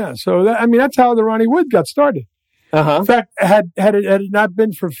 Yeah. So, that's how the Ronnie Wood got started. Uh-huh. In fact, had it not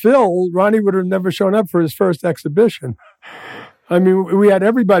been for Phil, Ronnie would have never shown up for his first exhibition. We had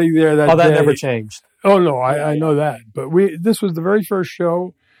everybody there that day. That never changed. Oh, no, I know that. But this was the very first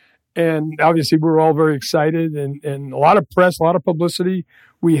show, and obviously we were all very excited, and a lot of press, a lot of publicity.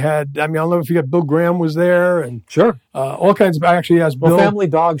 We had, I don't know if you got Bill Graham was there, and sure, all kinds of, I actually asked Bill. Well, Family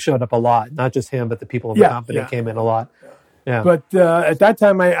Dog showed up a lot, not just him, but the people in the company came in a lot. Yeah. But at that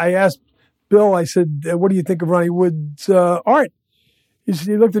time, I asked Bill, I said, what do you think of Ronnie Wood's art?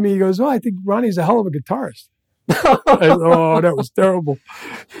 He looked at me, he goes, I think Ronnie's a hell of a guitarist. That was terrible.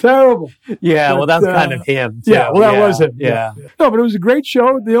 Terrible. Yeah, but, that's kind of him, too. Yeah, that was him. Yeah. No, but it was a great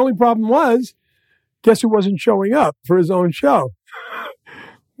show. The only problem was, guess who wasn't showing up for his own show?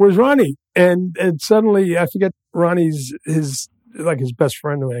 Was Ronnie. And suddenly, I forget Ronnie's, his best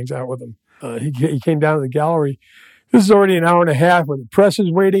friend who hangs out with him. He came down to the gallery. This is already an hour and a half when the press is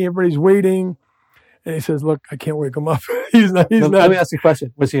waiting, everybody's waiting. And he says, look, I can't wake him up. He's not. Let me ask you a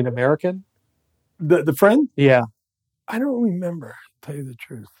question. Was he an American? The friend? Yeah. I don't remember, to tell you the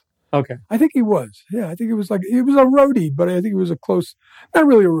truth. Okay. I think he was. Yeah, I think he was a roadie, but I think he was not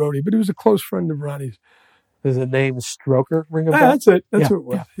really a roadie, but he was a close friend of Ronnie's. Does the name Stroker ring a bell? That's it. That's who it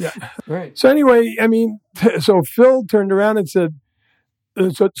was. Yeah. Right. So anyway, so Phil turned around and said,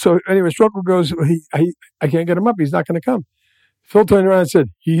 so anyway, Stroker goes, I can't get him up. He's not going to come. Phil turned around and said,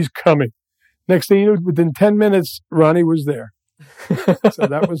 he's coming. Next thing you know, within 10 minutes, Ronnie was there. So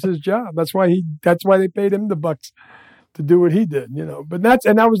that was his job. That's why they paid him the bucks to do what he did, But that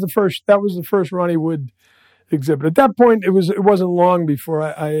was the first Ronnie Wood exhibit. At that point, it wasn't long before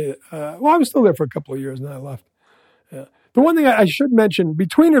I was still there for a couple of years and then I left. Yeah. The one thing I should mention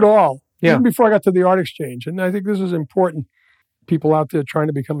between it all, even before I got to the Art Exchange, and I think this is important, people out there trying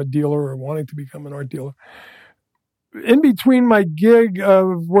to become a dealer or wanting to become an art dealer. In between my gig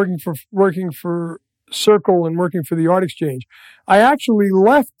of working for Circle and working for the Art Exchange, I actually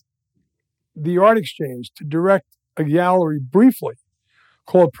left the Art Exchange to direct a gallery briefly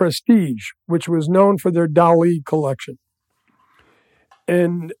called Prestige, which was known for their Dali collection.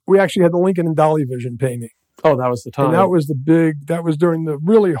 And we actually had the Lincoln and Dali Vision painting. Oh, that was the time. And that was during the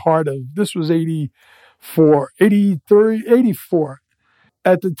really heart of, this was 84.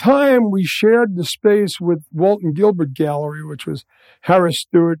 At the time, we shared the space with Walton Gilbert Gallery, which was Harris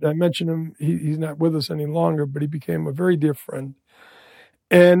Stewart. I mentioned him. He's not with us any longer, but he became a very dear friend.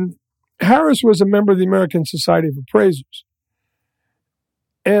 And Harris was a member of the American Society of Appraisers.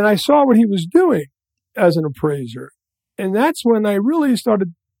 And I saw what he was doing as an appraiser. And that's when I really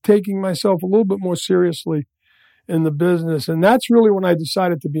started taking myself a little bit more seriously in the business. And that's really when I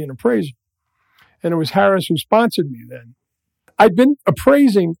decided to be an appraiser. And it was Harris who sponsored me then. I'd been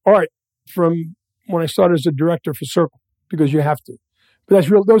appraising art from when I started as a director for Circle, because you have to. But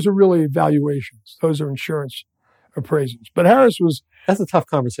those are really evaluations. Those are insurance appraisals. But Harris was... That's a tough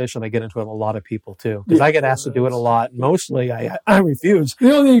conversation I get into with a lot of people, too. Because I get asked to do it a lot. Mostly, I refuse.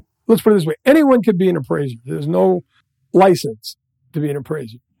 Let's put it this way. Anyone could be an appraiser. There's no license to be an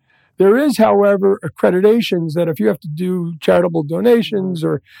appraiser. There is, however, accreditations that if you have to do charitable donations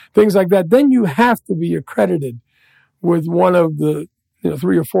or things like that, then you have to be accredited with one of the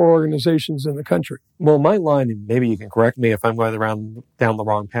 3 or 4 organizations in the country. Well, my line, and maybe you can correct me if I'm going down the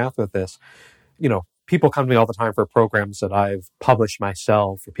wrong path with this, people come to me all the time for programs that I've published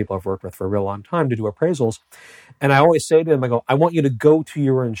myself or people I've worked with for a real long time to do appraisals. And I always say to them, I want you to go to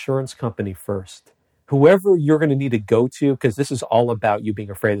your insurance company first. whoever you're going to need to go to, because this is all about you being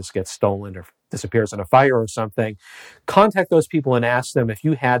afraid this gets stolen or disappears in a fire or something, contact those people and ask them if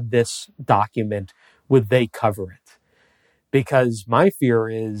you had this document, would they cover it? Because my fear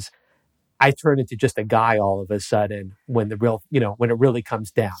is I turn into just a guy all of a sudden when when it really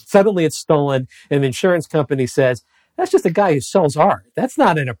comes down. Suddenly it's stolen and the insurance company says, that's just a guy who sells art. That's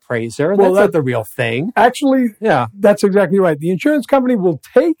not an appraiser. Well, that's not the real thing. Actually, yeah, that's exactly right. The insurance company will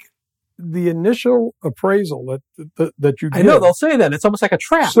take the initial appraisal that you get. I know, they'll say that. It's almost like a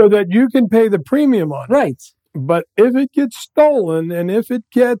trap. So that you can pay the premium on it. Right. But if it gets stolen and if it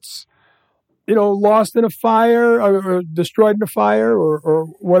gets, lost in a fire or destroyed in a fire or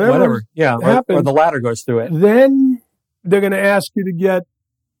whatever happens, or the ladder goes through it, then they're going to ask you to get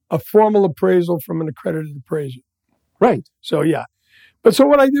a formal appraisal from an accredited appraiser. Right. So, yeah. But so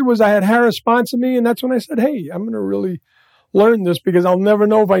what I did was I had Harris sponsor me, and that's when I said, hey, I'm going to really learn this because I'll never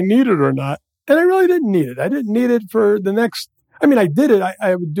know if I need it or not. And I really didn't need it. I didn't need it for the next, I did it.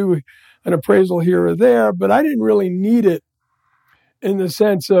 I would do an appraisal here or there, but I didn't really need it in the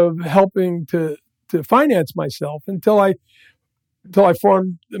sense of helping to finance myself until I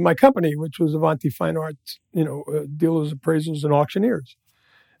formed my company, which was Avanti Fine Arts, dealers, appraisers, and auctioneers.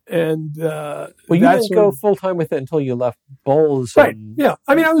 And you didn't go full time with it until you left Bowles. Right. Yeah.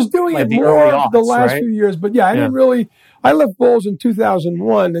 I was doing it more the last few years, but I didn't really. I left Bowles in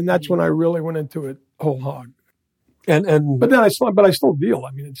 2001, and that's when I really went into it whole hog. But then I still deal.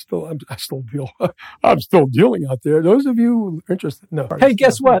 I still deal. I'm still dealing out there. Those of you who are interested, no. Hey,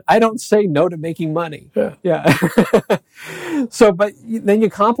 guess what? I don't say no to making money. Yeah. So, but then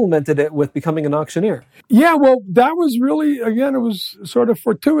you complemented it with becoming an auctioneer. Yeah, well, that was really, again, it was sort of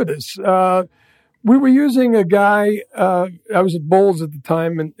fortuitous. We were using a guy, I was at Bowles at the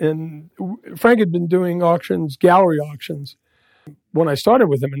time, and Frank had been doing auctions, gallery auctions, when I started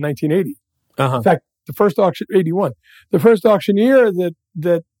with him in 1980. Uh-huh. In fact, the first auction, 81. The first auctioneer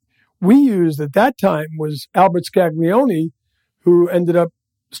that we used at that time was Albert Scaglione, who ended up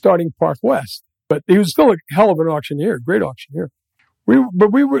starting Park West. But he was still a hell of an auctioneer, great auctioneer.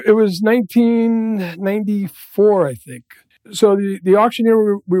 It was 1994, I think. So the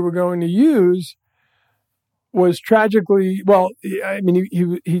auctioneer we were going to use was tragically,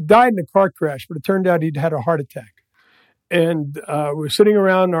 he died in a car crash, but it turned out he'd had a heart attack. And we were sitting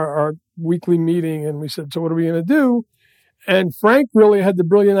around our weekly meeting, and we said, so what are we going to do? And Frank really had the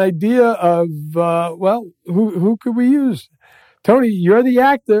brilliant idea of, who could we use? Tony, you're the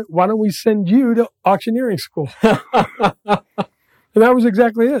actor. Why don't we send you to auctioneering school? And that was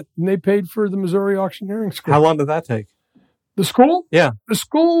exactly it. And they paid for the Missouri auctioneering school. How long did that take? The school? Yeah. The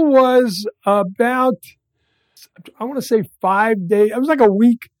school was about, I want to say 5 days. It was like a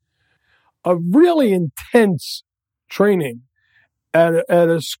week of really intense training at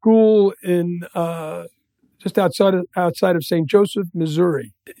a school in just outside of St. Joseph,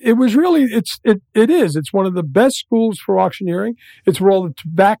 Missouri. It was really it's one of the best schools for auctioneering. It's where all the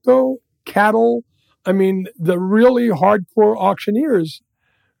tobacco, cattle, the really hardcore auctioneers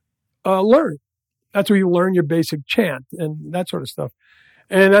learn. That's where you learn your basic chant and that sort of stuff.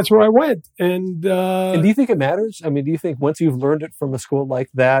 And that's where I went. And do you think it matters? Do you think once you've learned it from a school like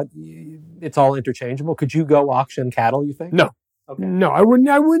that, it's all interchangeable? Could you go auction cattle, you think? No. Okay. No, I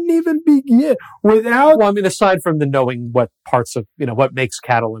wouldn't even begin without. Well, aside from the knowing what parts of, what makes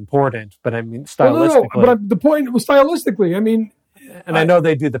cattle important, but stylistically. No, but the point was stylistically. And I know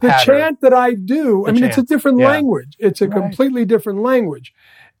they do the pattern. Chant that I do. It's a different language. It's a completely different language,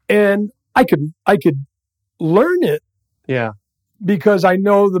 and I could learn it. Yeah. Because I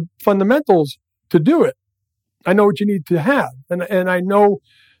know the fundamentals to do it. I know what you need to have. And I know,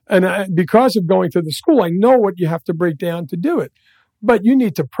 because of going to the school, I know what you have to break down to do it. But you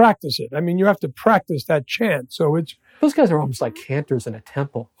need to practice it. You have to practice that chant. So it's... Those guys are almost like cantors in a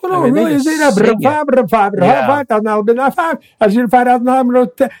temple. Well, no, really.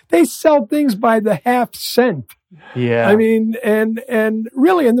 They sell things by the half cent. Yeah. And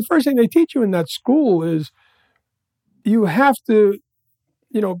really, and the first thing they teach you in that school is you have to,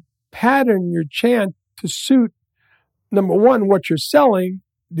 pattern your chant to suit, number one, what you're selling,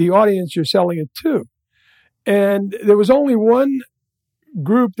 the audience you're selling it to. And there was only one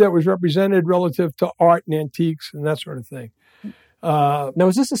group that was represented relative to art and antiques and that sort of thing. Now,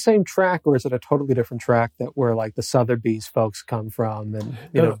 is this the same track, or is it a totally different track where like the Sotheby's folks come from, and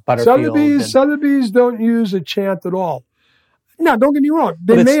Butterfield? Sotheby's don't use a chant at all. No, don't get me wrong.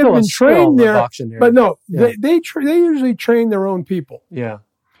 They may have been trained there, but no, they usually train their own people. Yeah,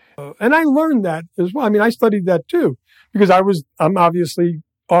 and I learned that as well. I studied that too because I'm obviously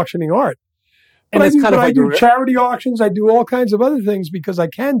auctioning art, And I do charity auctions. I do all kinds of other things because I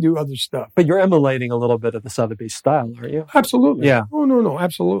can do other stuff. But you're emulating a little bit of the Sotheby's style, aren't you? Absolutely. Yeah. Oh, no,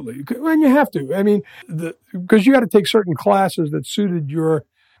 absolutely. And you have to. I mean, because you got to take certain classes that suited your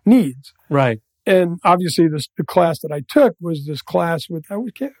needs. Right. And obviously, the class that I took was this class with I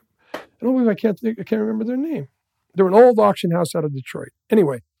can't remember their name. They're an old auction house out of Detroit.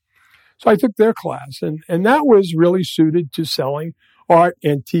 Anyway, so I took their class, and that was really suited to selling art,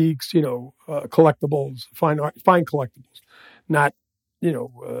 antiques, collectibles, fine collectibles, not,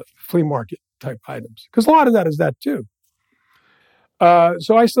 flea market type items. Because a lot of that is that too.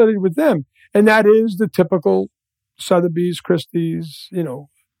 So I studied with them, and that is the typical Sotheby's, Christie's,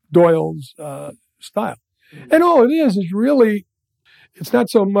 Doyle's style. And all it is really, it's not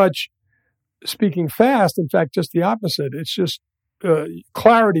so much speaking fast. In fact, just the opposite. It's just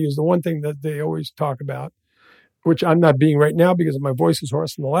clarity is the one thing that they always talk about, which I'm not being right now because my voice is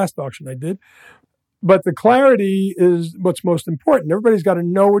hoarse in the last auction I did. But the clarity is what's most important. Everybody's got to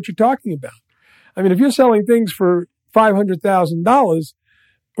know what you're talking about. I mean, if you're selling things for $500,000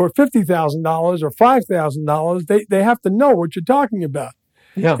 or $50,000 or $5,000, they have to know what you're talking about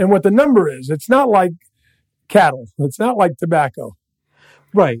and what the number is. It's not like cattle. It's not like tobacco.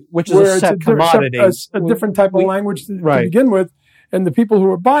 Right, which is a set commodity. A different type of language to begin with. And the people who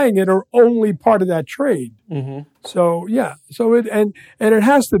are buying it are only part of that trade. Mm-hmm. So it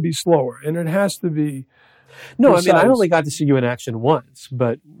has to be slower, and it has to be. No, precise. I mean, I only got to see you in action once,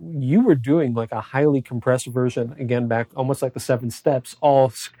 but you were doing like a highly compressed version, again, back almost like the 7 steps,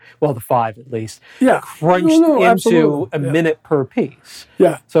 the 5 at least, crunched into a minute per piece.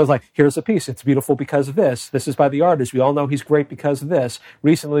 Yeah. So it's like, here's a piece. It's beautiful because of this. This is by the artist. We all know he's great because of this.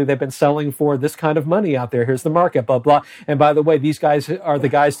 Recently, they've been selling for this kind of money out there. Here's the market, blah, blah. And by the way, these guys are the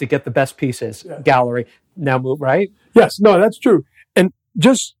guys to get the best pieces. Yeah. Gallery. Now move, right? Yes. No, that's true. And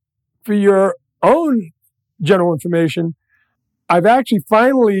just for your own general information, I've actually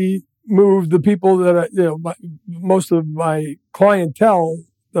finally moved the people that most of my clientele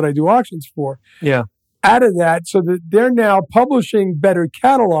that I do auctions for, out of that, so that they're now publishing better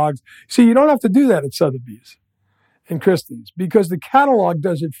catalogs. See, you don't have to do that at Sotheby's and Christie's because the catalog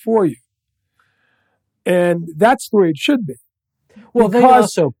does it for you, and that's the way it should be. Well, they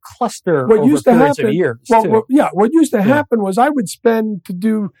also cluster over periods of years. What used to happen was I would spend to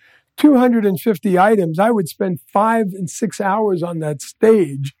do 250 items, I would spend 5 and 6 hours on that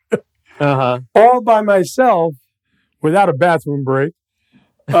stage, all by myself, without a bathroom break,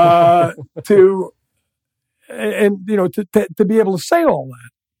 to be able to say all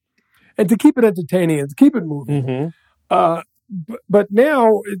that, and to keep it entertaining and to keep it moving. Mm-hmm. But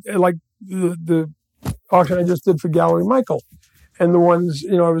now, like the auction I just did for Gallery Michael, and the ones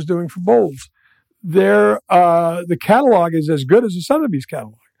I was doing for Bowles, the catalog is as good as a Sotheby's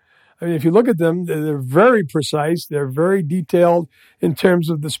catalog. I mean, if you look at them, they're very precise. They're very detailed in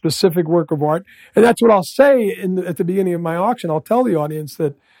terms of the specific work of art. And that's what I'll say at the beginning of my auction. I'll tell the audience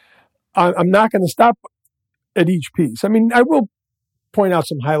that I'm not going to stop at each piece. I mean, I will point out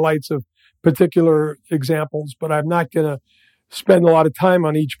some highlights of particular examples, but I'm not going to spend a lot of time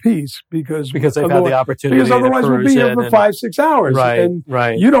on each piece because they've had the opportunity. Because otherwise we'll be here for 5-6 hours.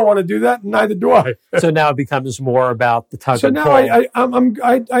 Right. You don't want to do that, and neither do I. So now it becomes more about the tug and pull. So now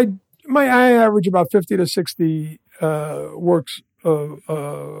I average about 50 to 60 works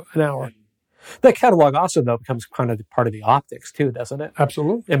an hour. That catalog also, though, becomes kind of part of the optics, too, doesn't it?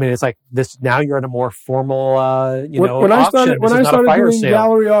 Absolutely. I mean, it's like this, now you're in a more formal, when auction. When I started doing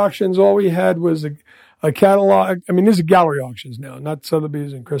gallery auctions, all we had was a catalog. I mean, these are gallery auctions now, not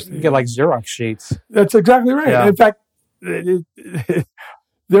Sotheby's and Christie's. You get like Xerox sheets. That's exactly right. Yeah. In fact,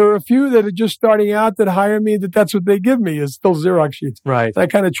 there are a few that are just starting out that hire me that's what they give me is still Xerox sheets. Right. I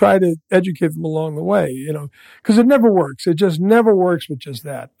kind of try to educate them along the way, because it never works. It just never works with just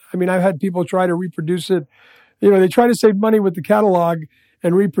that. I mean, I've had people try to reproduce it. They try to save money with the catalog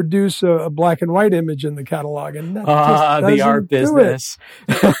and reproduce a black and white image in the catalog. And that the art business.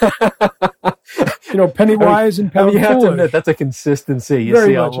 Penny wise and pound foolish. You have to admit, that's a consistency. You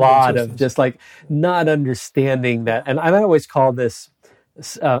see a lot of just like not understanding that. And I always call this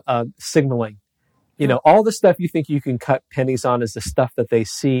signaling. All the stuff you think you can cut pennies on is the stuff that they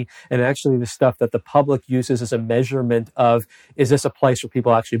see, and actually the stuff that the public uses as a measurement of, is this a place where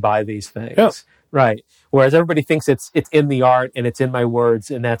people actually buy these things? Yeah. Right. Whereas everybody thinks it's in the art and it's in my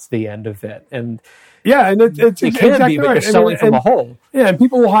words and that's the end of it. And and it can exactly be, but you're selling from a whole. Yeah, and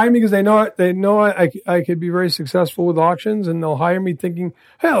people will hire me because they know I could be very successful with auctions, and they'll hire me thinking,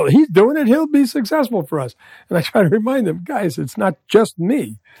 hell, he's doing it, he'll be successful for us. And I try to remind them, guys, it's not just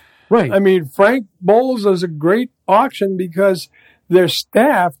me. Right. I mean, Frank Bowles does a great auction because their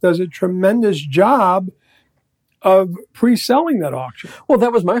staff does a tremendous job of pre-selling that auction. Well,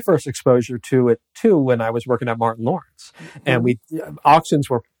 that was my first exposure to it too when I was working at Martin Lawrence, and auctions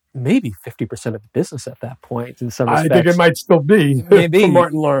were maybe 50% of the business at that point. In some respects, I think it might still be maybe for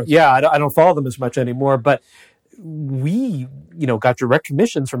Martin Lawrence. Yeah, I don't follow them as much anymore, but we, got direct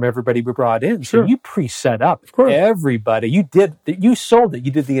commissions from everybody we brought in. Sure. So you pre-set up everybody. You sold it.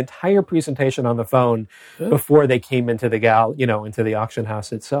 You did the entire presentation on the phone before they came into the into the auction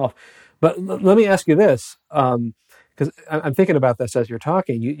house itself. But let me ask you this, because I'm thinking about this as you're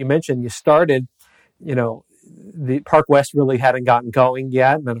talking. You mentioned you started, the Park West really hadn't gotten going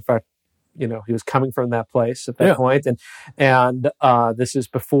yet. Matter of fact, he was coming from that place at that point. And this is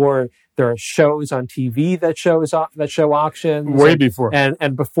before there are shows on TV that show auctions. Way before.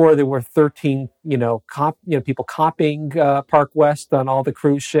 And before there were 13, people copying Park West on all the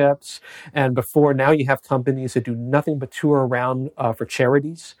cruise ships. And before now you have companies that do nothing but tour around for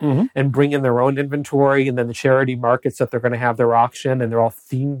charities and bring in their own inventory. And then the charity markets that they're going to have their auction, and they're all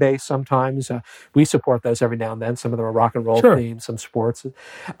theme-based sometimes. We support those every now and then. Some of them are rock and roll themed, some sports.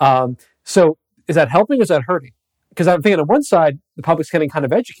 So is that helping or is that hurting? Because I'm thinking on one side, the public's getting kind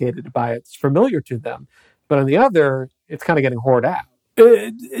of educated by it. It's familiar to them. But on the other, it's kind of getting hoarded out.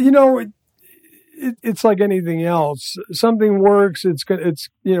 It's like anything else. Something works. It's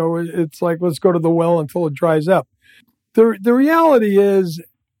like, let's go to the well until it dries up. The reality is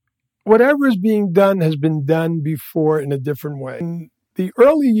whatever is being done has been done before in a different way. In the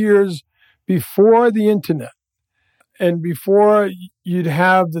early years before the internet, and before you'd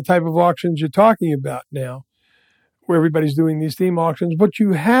have the type of auctions you're talking about now, where everybody's doing these theme auctions, what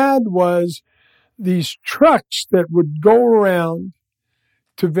you had was these trucks that would go around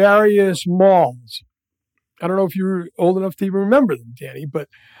to various malls. I don't know if you're old enough to even remember them, Danny, but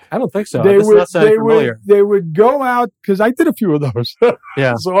I don't think so. They would go out, because I did a few of those.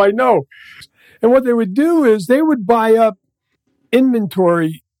 Yeah. So I know. And what they would do is they would buy up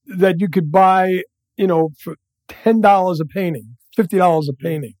inventory that you could buy, for $10 a painting, $50 a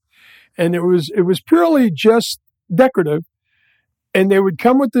painting. And it was purely just decorative. And they would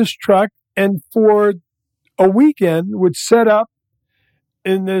come with this truck, and for a weekend would set up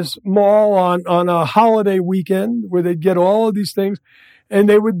in this mall on a holiday weekend where they'd get all of these things, and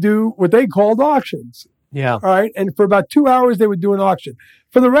they would do what they called auctions. Yeah. All right. And for about 2 hours, they would do an auction.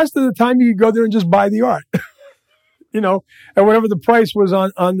 For the rest of the time, you could go there and just buy the art, and whatever the price was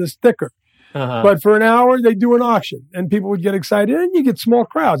on the sticker. But for an hour, they do an auction, and people would get excited, and you get small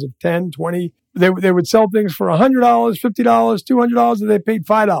crowds of 10, 20. They would sell things for $100, $50, $200, and they paid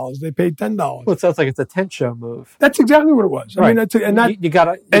 $5. They paid $10. Well, it sounds like it's a tent show move. That's exactly what it was. Right. I mean, you got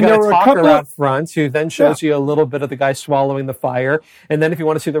a talker out front who then shows you a little bit of the guy swallowing the fire, and then if you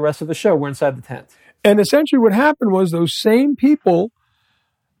want to see the rest of the show, we're inside the tent. And essentially, what happened was those same people,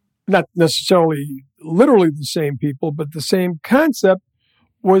 not necessarily literally the same people, but the same concept,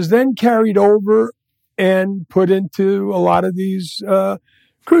 was then carried over and put into a lot of these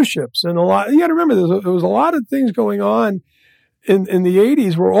cruise ships. And you got to remember, there was a lot of things going on in the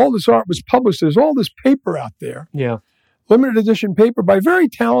 80s where all this art was published. There's all this paper out there. Yeah. Limited edition paper by very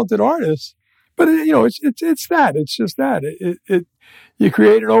talented artists. But, it's that. It's just that. You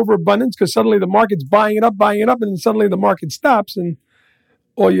create an overabundance because suddenly the market's buying it up, and then suddenly the market stops, and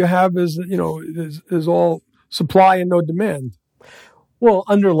all you have is, is all supply and no demand. Well,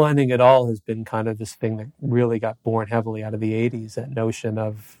 underlining it all has been kind of this thing that really got born heavily out of the 80s, that notion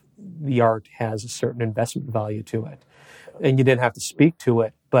of the art has a certain investment value to it. And you didn't have to speak to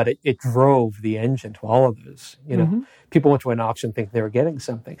it, but it drove the engine to all of those. People went to an auction thinking they were getting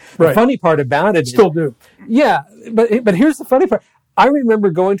something. Right. The funny part about it still do. Yeah, but here's the funny part. I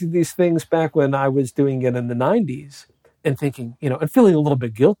remember going to these things back when I was doing it in the 90s and thinking, and feeling a little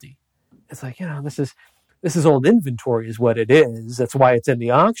bit guilty. It's like, this is old inventory is what it is. That's why it's in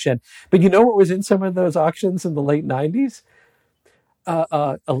the auction. But you know what was in some of those auctions in the late 90s?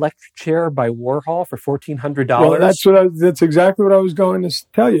 Electric chair by Warhol for $1,400. Well, that's exactly what I was going to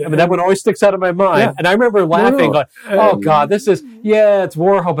tell you. I mean, that one always sticks out of my mind. Yeah. And I remember laughing, going, oh, God, it's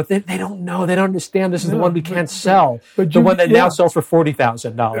Warhol, but they don't know. They don't understand this is the one we can't sell. But the one that now sells for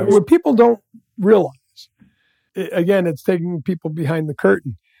 $40,000. What people don't realize, again, it's taking people behind the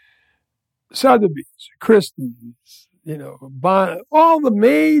curtain. Sotheby's, Christie's, all the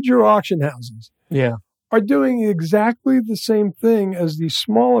major auction houses are doing exactly the same thing as these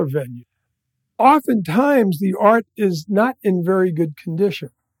smaller venues. Oftentimes, the art is not in very good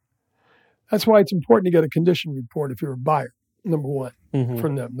condition. That's why it's important to get a condition report if you're a buyer, number one,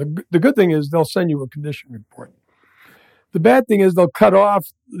 from them. The good thing is they'll send you a condition report. The bad thing is they'll cut off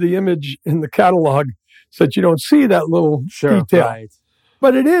the image in the catalog so that you don't see that little detail. Right.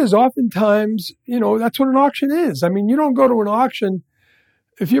 But it is oftentimes, that's what an auction is. I mean, you don't go to an auction.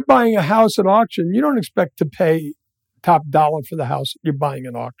 If you're buying a house at auction, you don't expect to pay top dollar for the house you're buying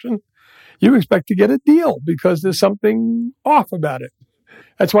at auction. You expect to get a deal because there's something off about it.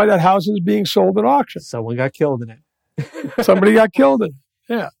 That's why that house is being sold at auction. Someone got killed in it. Somebody got killed in it.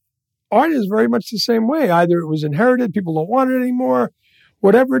 Yeah. Art is very much the same way. Either it was inherited, people don't want it anymore,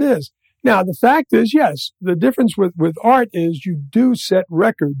 whatever it is. Now, the fact is, yes, the difference with art is you do set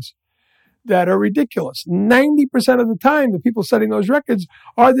records that are ridiculous. 90% of the time, the people setting those records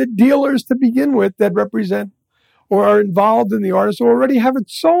are the dealers to begin with that represent or are involved in the artist or already have it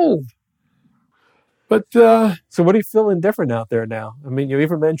sold. But so what are you feeling different out there now? I mean, you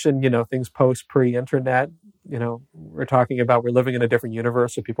even mentioned, things pre-internet. We're talking about we're living in a different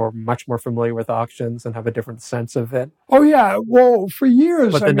universe, so people are much more familiar with auctions and have a different sense of it. Oh, yeah. Well, for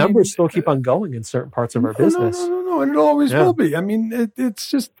years. But the numbers still keep on going in certain parts of our business. No, and it always will be. I mean, it's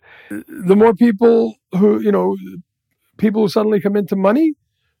just the more people who suddenly come into money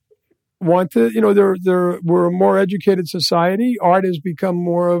want to, we're a more educated society. Art has become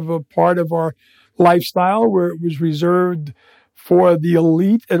more of a part of our lifestyle where it was reserved for the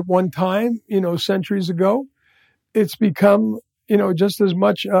elite at one time, centuries ago. It's become, just as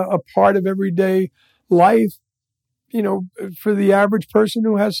much a part of everyday life, for the average person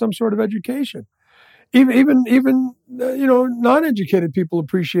who has some sort of education. Even non-educated people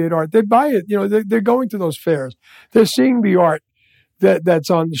appreciate art. They buy it. They're going to those fairs. They're seeing the art that's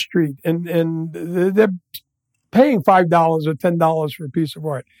on the street, and they're paying $5 or $10 for a piece of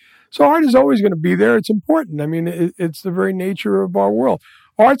art. So art is always going to be there. It's important. I mean, it's the very nature of our world.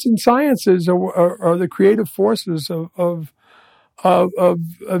 Arts and sciences are the creative forces of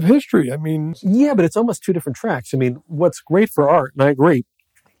history. I mean, yeah, but it's almost two different tracks. I mean, what's great for art, and I agree.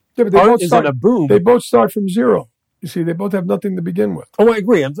 Yeah, but they art both is on a boom. They both start from zero. You see, they both have nothing to begin with. Oh, I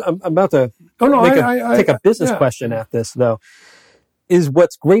agree. I'm about to take a business question at this, though. Is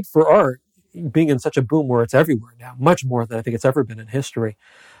what's great for art being in such a boom where it's everywhere now, much more than I think it's ever been in history.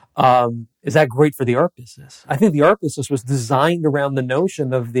 Is that great for the art business? I think the art business was designed around the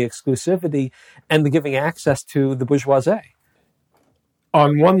notion of the exclusivity and the giving access to the bourgeoisie.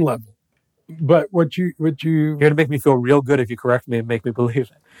 On one level. But you're going to make me feel real good if you correct me and make me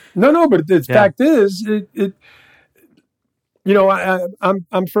believe it. No, but the fact is,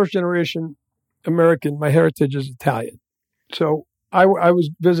 I'm first generation American. My heritage is Italian. So I was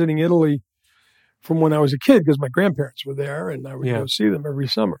visiting Italy from when I was a kid because my grandparents were there and I would go see them every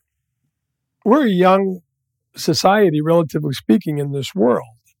summer. We're a young society, relatively speaking, in this world.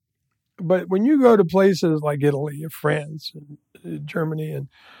 But when you go to places like Italy or France and Germany and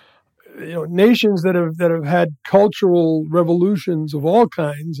nations that have had cultural revolutions of all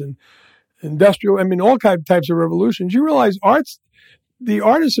kinds and all types of revolutions, you realize the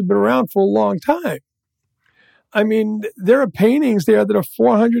artists have been around for a long time. I mean, there are paintings there that are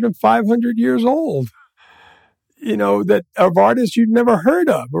 400 and 500 years old, that of artists you've never heard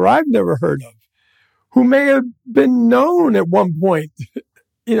of or I've never heard of, who may have been known at one point,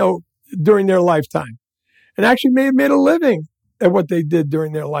 during their lifetime and actually may have made a living at what they did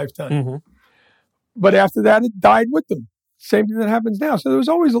during their lifetime. Mm-hmm. But after that, it died with them. Same thing that happens now. So there's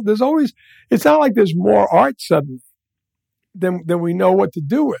always, it's not like there's more art suddenly than we know what to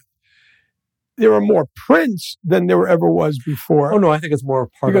do with. There are more prints than there ever was before. Oh, no, I think it's more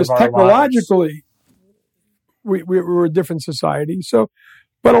part because of our technologically, we're a different society. So,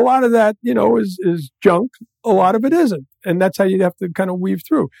 but a lot of that, is junk. A lot of it isn't. And that's how you'd have to kind of weave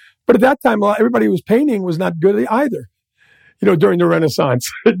through. But at that time, everybody who was painting was not good either, during the Renaissance.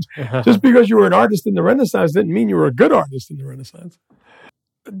 Just because you were an artist in the Renaissance didn't mean you were a good artist in the Renaissance.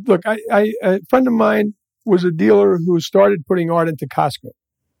 Look, a friend of mine was a dealer who started putting art into Costco.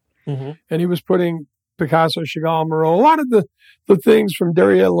 Mm-hmm. And he was putting Picasso, Chagall, Moreau, a lot of the things from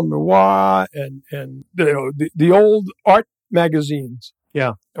Derrière Le Miroir and the old art magazines.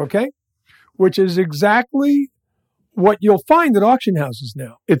 Yeah. Okay? Which is exactly what you'll find at auction houses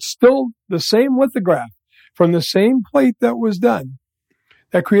now. It's still the same lithograph from the same plate that was done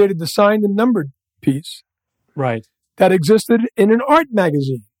that created the signed and numbered piece. Right. That existed in an art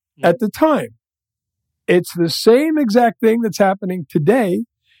magazine at the time. It's the same exact thing that's happening today.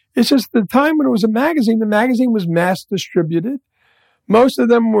 It's just the time when it was a magazine, the magazine was mass distributed. Most of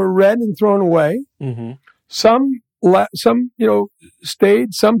them were read and thrown away. Mm-hmm. Some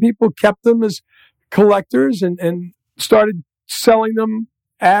stayed. Some people kept them as collectors and started selling them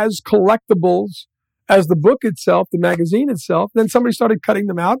as collectibles, as the book itself, the magazine itself. Then somebody started cutting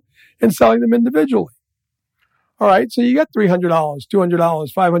them out and selling them individually. All right, so you got $300, $200,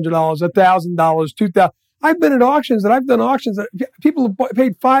 $500, $1,000, $2,000. I've been at auctions and I've done auctions that people have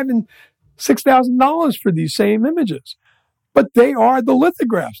paid $5,000 and $6,000 for these same images. But they are the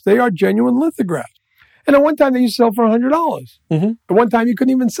lithographs. They are genuine lithographs. And at one time they used to sell for $100. Mm-hmm. At one time you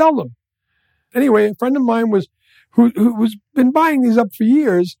couldn't even sell them. Anyway, a friend of mine who's been buying these up for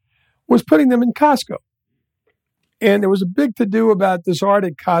years was putting them in Costco. And there was a big to-do about this art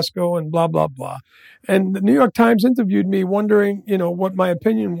at Costco and blah, blah, blah. And the New York Times interviewed me wondering, what my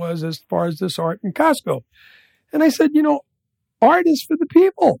opinion was as far as this art in Costco. And I said, art is for the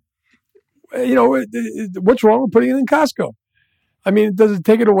people. What's wrong with putting it in Costco? I mean, does it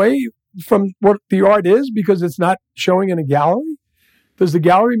take it away from what the art is because it's not showing in a gallery? Does the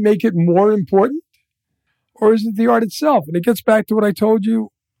gallery make it more important? Or is it the art itself? And it gets back to what I told you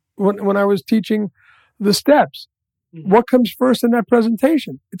when I was teaching the steps. What comes first in that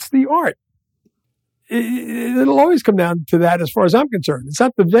presentation? It's the art. It'll always come down to that as far as I'm concerned. It's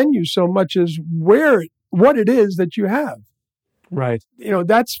not the venue so much as what it is that you have. Right.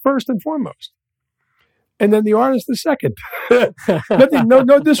 That's first and foremost. And then the artist is second.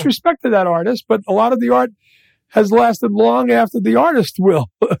 No disrespect to that artist, but a lot of the art has lasted long after the artist will.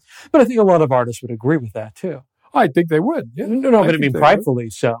 But I think a lot of artists would agree with that too. I think they would. Yeah. No, but I mean pridefully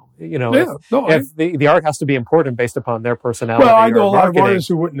would. So. If the art has to be important based upon their personality. Well, I know a lot of artists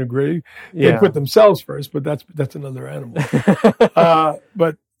who wouldn't agree. They put themselves first, but that's another animal.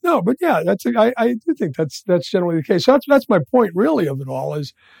 But yeah, I do think that's generally the case. So that's my point really of it all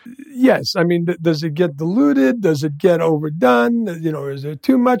is, yes, I mean, does it get diluted? Does it get overdone? Is there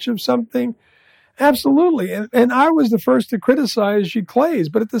too much of something? Absolutely. And I was the first to criticize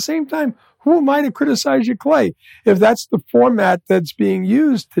Giclées, but at the same time, who am I to criticize Giclées if that's the format that's being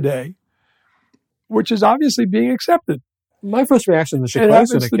used today, which is obviously being accepted? My first reaction to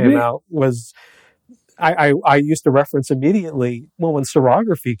Giclées when it came out was, I used to reference immediately, when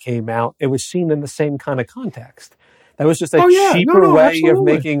Serography came out, it was seen in the same kind of context. That was just a cheaper way absolutely. Of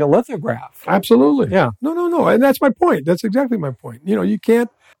making a lithograph. Absolutely. Yeah. No. And that's my point. That's exactly my point. You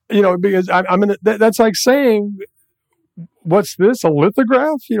can't, because that's like saying, what's this, a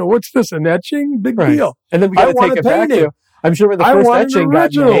lithograph? What's this, an etching? Big deal. And then we got to take it back to, I'm sure when the first etching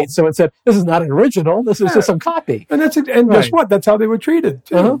got made, someone said, this is not an original, this is just some copy. And guess what? That's how they were treated,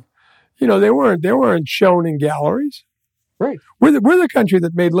 too. Uh-huh. They weren't shown in galleries. Right. We're the country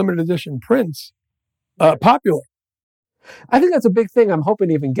that made limited edition prints popular. I think that's a big thing I'm hoping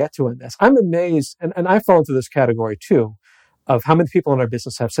to even get to in this. I'm amazed, and I fall into this category too, of how many people in our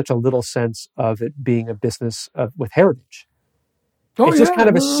business have such a little sense of it being a business with heritage. It's just kind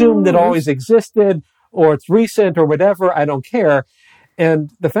of assumed it always existed, or it's recent, or whatever, I don't care.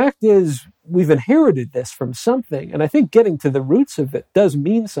 And the fact is, we've inherited this from something. And I think getting to the roots of it does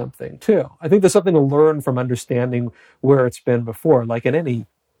mean something, too. I think there's something to learn from understanding where it's been before, like in any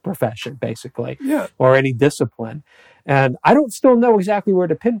profession, basically, or any discipline. And I don't still know exactly where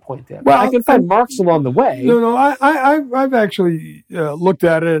to pinpoint it. Well, I can find marks along the way. No, I've actually looked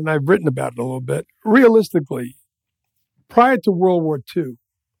at it, and I've written about it a little bit. Realistically, prior to World War II,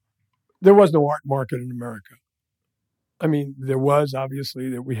 there was no art market in America. I mean, there was, obviously,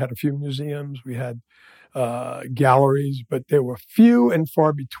 that we had a few museums, we had galleries, but they were few and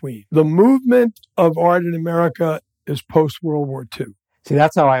far between. The movement of art in America is post-World War II. See,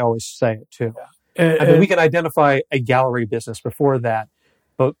 that's how I always say it, too. Yeah. I mean, we can identify a gallery business before that,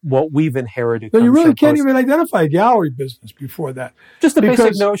 but what we've inherited. No, you really can't even identify a gallery business before that. Just the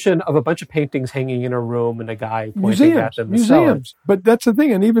basic notion of a bunch of paintings hanging in a room and a guy pointing at them. Museums. But that's the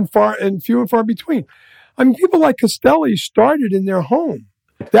thing, and even few and far between. I mean, people like Castelli started in their home.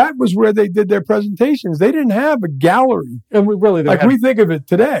 That was where they did their presentations. They didn't have a gallery. And we really we think of it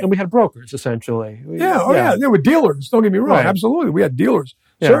today. And we had brokers, essentially. Yeah. There were dealers. Don't get me wrong. Right. Absolutely. We had dealers.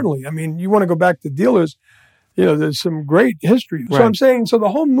 Yeah. Certainly. I mean, you want to go back to dealers, there's some great history. Right. So I'm saying, the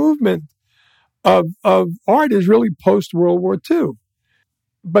whole movement of art is really post-World War II.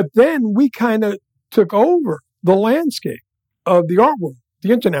 But then we kind of took over the landscape of the art world,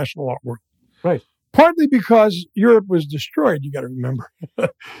 the international art world. Right. Partly because Europe was destroyed, you got to remember.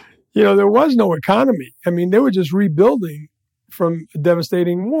 There was no economy. I mean, they were just rebuilding from a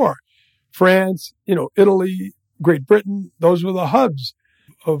devastating war. France, Italy, Great Britain, those were the hubs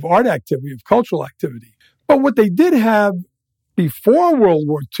of art activity, of cultural activity. But what they did have before World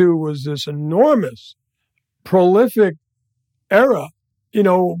War II was this enormous, prolific era,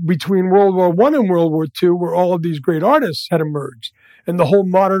 between World War I and World War II, where all of these great artists had emerged. And the whole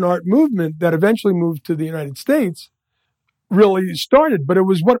modern art movement that eventually moved to the United States really started. But it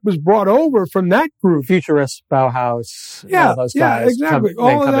was what was brought over from that group. Futurists, Bauhaus, all those guys. Exactly.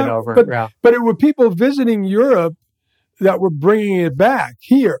 Coming over. But it were people visiting Europe that were bringing it back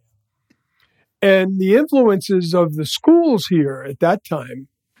here. And the influences of the schools here at that time,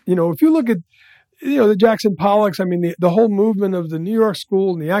 if you look at, the Jackson Pollocks, I mean, the whole movement of the New York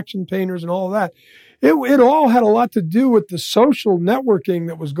School and the action painters and all of that, it all had a lot to do with the social networking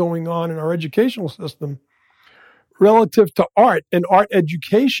that was going on in our educational system relative to art and art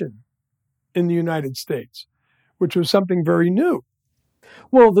education in the United States, which was something very new.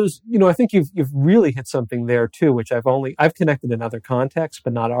 Well, there's, I think you've really hit something there too, which I've connected in other contexts,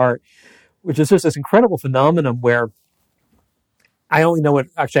 but not art, which is just this incredible phenomenon where I only know it,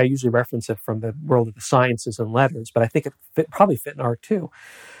 actually I usually reference it from the world of the sciences and letters, but I think it probably fit in art too.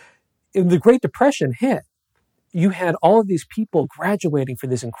 When the Great Depression hit, you had all of these people graduating from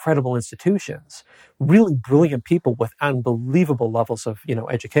these incredible institutions, really brilliant people with unbelievable levels of,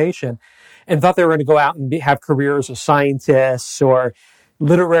 education, and thought they were going to go out and have careers as scientists or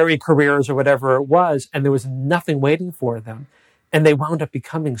literary careers or whatever it was, and there was nothing waiting for them. And they wound up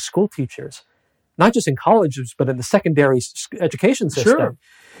becoming school teachers, not just in colleges, but in the secondary education system. Sure.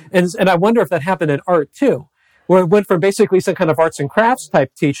 And I wonder if that happened in art too, where it went from basically some kind of arts and crafts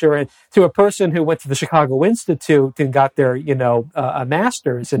type teacher to a person who went to the Chicago Institute and got their, a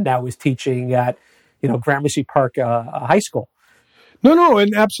master's and now is teaching at, Gramercy Park High School. No,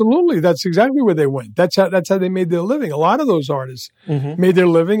 and absolutely, that's exactly where they went. That's how they made their living. A lot of those artists made their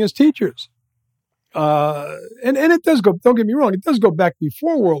living as teachers. And it does go, don't get me wrong, it does go back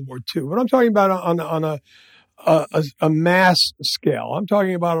before World War II. But I'm talking about on a mass scale. I'm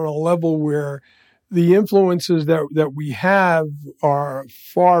talking about on a level where the influences that we have are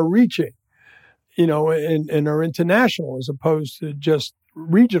far reaching, and are international as opposed to just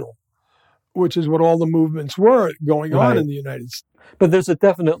regional, which is what all the movements were going on in the United States. But there's a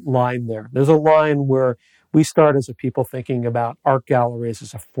definite line there. There's a line where we start as a people thinking about art galleries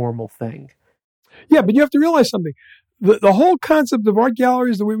as a formal thing. Yeah, but you have to realize something. The whole concept of art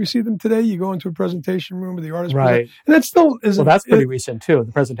galleries, the way we see them today, you go into a presentation room with the artist, right? And that still is. Well, that's pretty recent too.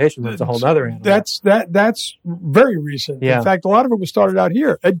 The presentation room is a whole other animal. That's very recent. Yeah. In fact, a lot of it was started out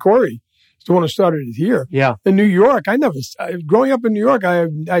here. Ed Corey is the one who started it here. Yeah. In New York, growing up in New York,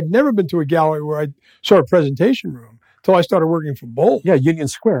 I'd never been to a gallery where I saw a presentation room until I started working for Bolt. Yeah, Union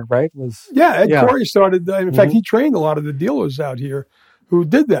Square, right? Ed Corey started. In fact, he trained a lot of the dealers out here who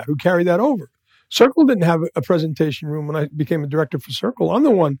did that, who carried that over. Circle didn't have a presentation room when I became a director for Circle. I'm the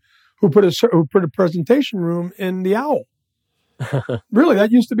one who put a presentation room in the Owl. Really,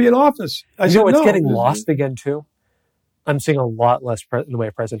 that used to be an office. It's getting lost again too. I'm seeing a lot less in the way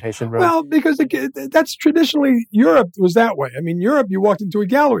of presentation rooms. Well, because that's traditionally Europe was that way. I mean, Europe, you walked into a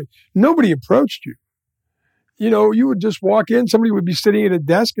gallery, nobody approached you. You would just walk in. Somebody would be sitting at a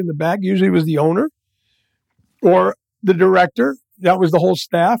desk in the back. Usually, it was the owner or the director. That was the whole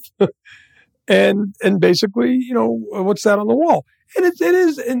staff. And basically, what's that on the wall? And it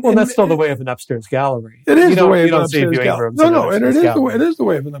is. Well, that's still the way of an upstairs gallery. It is the way of an upstairs gallery. No, and it is the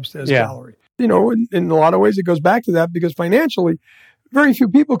way of an upstairs gallery. In a lot of ways, it goes back to that because financially, very few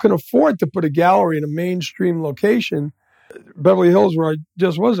people can afford to put a gallery in a mainstream location. Beverly Hills, where I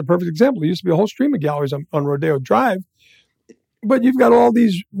just was, a perfect example. There used to be a whole stream of galleries on Rodeo Drive. But you've got all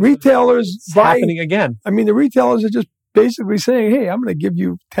these retailers happening again. I mean, the retailers are just basically saying, hey, I'm going to give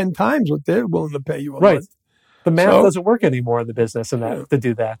you 10 times what they're willing to pay you a month. The math doesn't work anymore in the business to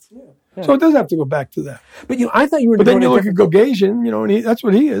do that. Yeah. So it does have to go back to that. But I thought you were. But then you look at Gauguin, and that's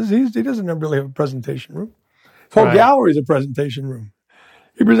what he is. He doesn't really have a presentation room. His whole gallery is a presentation room.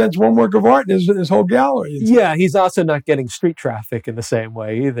 He presents one work of art in his whole gallery. Yeah, he's also not getting street traffic in the same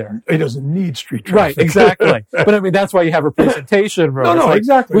way either. He doesn't need street traffic. Right, exactly. But I mean, that's why you have a presentation room. No,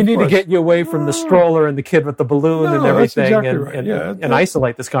 exactly. We need to get you away from the stroller and the kid with the balloon and everything and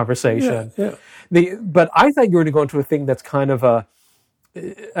isolate this conversation. Yeah. But I thought you were going to go into a thing that's kind of a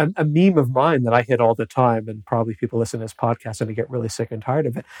meme of mine that I hit all the time, and probably people listening to this podcast and they get really sick and tired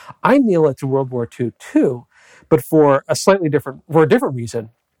of it. I kneel it to World War II too, but for a different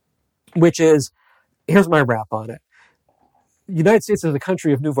reason, which is, here's my wrap on it. The United States is the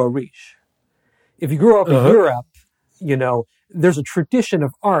country of nouveau riche. If you grew up in Europe, there's a tradition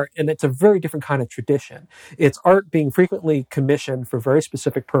of art, and it's a very different kind of tradition. It's art being frequently commissioned for very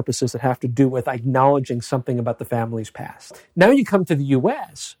specific purposes that have to do with acknowledging something about the family's past. Now you come to the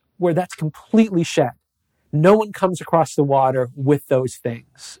U.S., where that's completely shed. No one comes across the water with those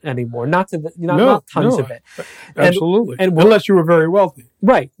things anymore. Not tons of it. Absolutely. And unless you were very wealthy.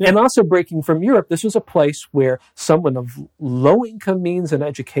 Right. Yeah. And also breaking from Europe, this was a place where someone of low income means and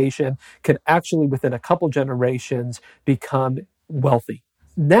education could actually, within a couple generations, become wealthy.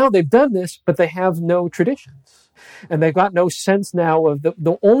 Now they've done this, but they have no traditions. And they've got no sense now of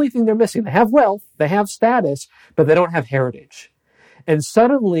the only thing they're missing. They have wealth, they have status, but they don't have heritage. And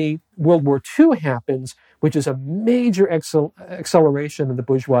suddenly World War II happens, which is a major acceleration of the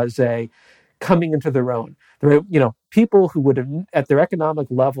bourgeoisie coming into their own. People who would have, at their economic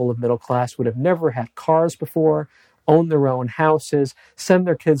level of middle class, would have never had cars before, own their own houses, send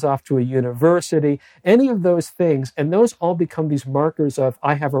their kids off to a university, any of those things. And those all become these markers of,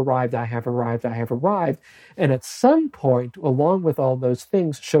 I have arrived, I have arrived, I have arrived. And at some point, along with all those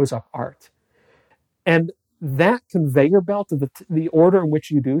things, shows up art. And that conveyor belt of the order in which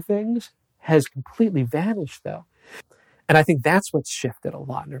you do things has completely vanished, though. And I think that's what's shifted a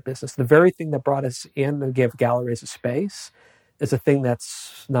lot in our business. The very thing that brought us in and gave galleries a space is a thing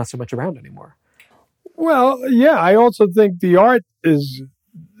that's not so much around anymore. Well, yeah, I also think the art is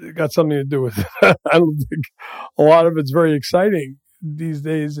got something to do with it. I don't think a lot of it's very exciting these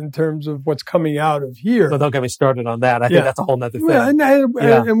days in terms of what's coming out of here. So don't get me started on that. I think that's a whole nother thing.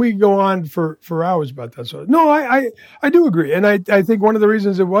 Yeah, and we go on for hours about that. So, no, I do agree. And I think one of the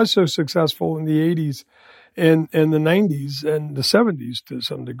reasons it was so successful in the 80s and the 90s and the 70s to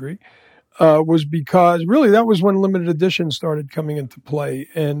some degree was because really that was when limited editions started coming into play.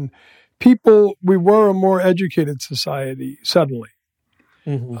 And we were a more educated society suddenly.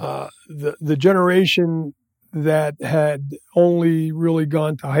 Mm-hmm. The generation that had only really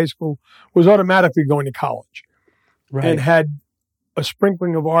gone to high school was automatically going to college, right, and had a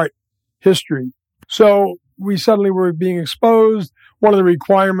sprinkling of art history. So we suddenly were being exposed. One of the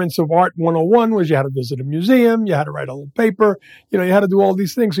requirements of Art 101 was you had to visit a museum, you had to write a little paper, you had to do all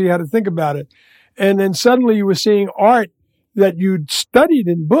these things, so you had to think about it. And then suddenly you were seeing art that you'd studied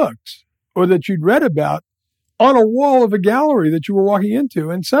in books or that you'd read about on a wall of a gallery that you were walking into.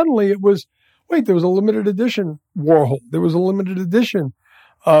 And suddenly it was, there was a limited edition Warhol. There was a limited edition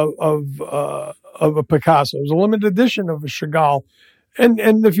of a Picasso. There was a limited edition of a Chagall. And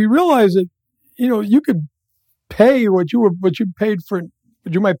if you realize it, you could pay what you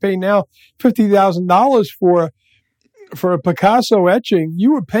might pay now, $50,000 for a Picasso etching.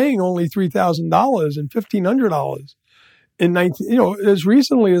 You were paying only $3,000 and $1,500 in as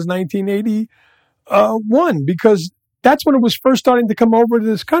recently as 1981, because that's when it was first starting to come over to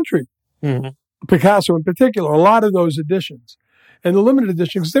this country. Mm-hmm. Picasso in particular, a lot of those editions and the limited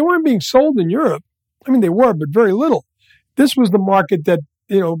editions, they weren't being sold in Europe. I mean, they were, but very little. This was the market that,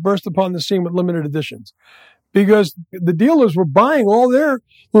 burst upon the scene with limited editions because the dealers were buying all their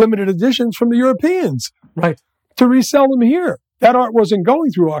limited editions from the Europeans, right, to resell them here. That art wasn't going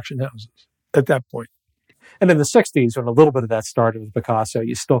through auction houses at that point. And in the 60s, when a little bit of that started with Picasso,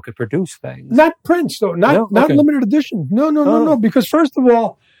 you still could produce things. Not prints, though. Not limited edition. No. Because first of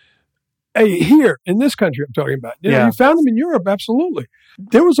all, here in this country, I'm talking about. You found them in Europe, absolutely.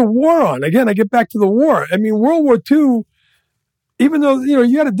 There was a war on. Again, I get back to the war. I mean, World War II, even though,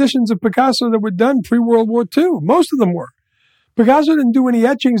 you had editions of Picasso that were done pre-World War II. Most of them were. Picasso didn't do any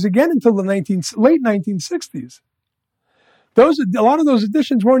etchings again until the late 1960s. A lot of those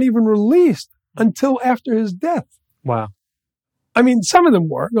editions weren't even released until after his death. Wow. I mean, some of them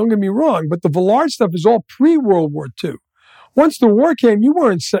were, don't get me wrong, but the Vallard stuff is all pre-World War II. Once the war came,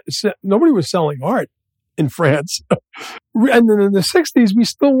 nobody was selling art in France. And then in the 60s, we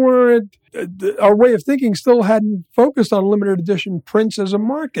still weren't, our way of thinking still hadn't focused on limited edition prints as a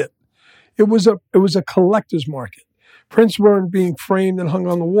market. It was a collector's market. Prints weren't being framed and hung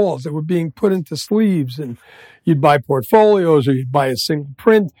on the walls. They were being put into sleeves, and you'd buy portfolios or you'd buy a single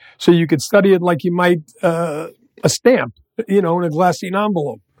print so you could study it like you might a stamp, in a glassine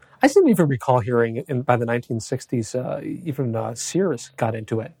envelope. I didn't even recall hearing by the 1960s, even Sears got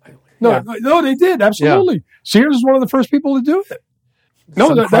into it. No, they did. Absolutely. Yeah. Sears was one of the first people to do it.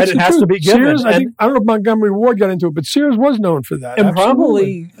 No, that's the has truth. To be given. Sears, I don't know if Montgomery Ward got into it, but Sears was known for that. And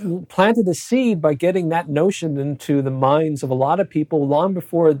probably planted a seed by getting that notion into the minds of a lot of people long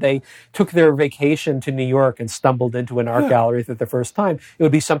before they took their vacation to New York and stumbled into an art gallery for the first time. It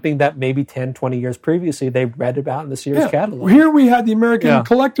would be something that maybe 10, 20 years previously they read about in the Sears catalog. Here we had the American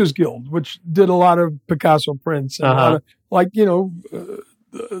Collectors Guild, which did a lot of Picasso prints. And a lot of,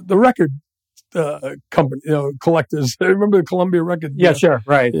 the record company, collectors. I remember the Columbia record. Yeah, sure,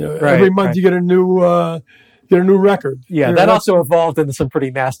 right. Every month you get a new record. Yeah, that also evolved into some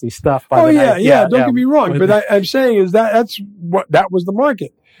pretty nasty stuff. Don't get me wrong, but I'm saying is that was the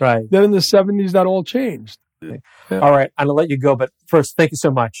market. Right. Then in the 70s, that all changed. Yeah. All right, I'm gonna let you go, but first, thank you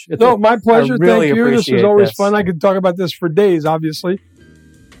so much. My pleasure. Thank you. This was always fun. I could talk about this for days, obviously.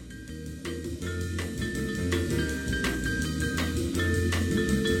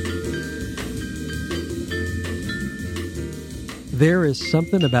 There is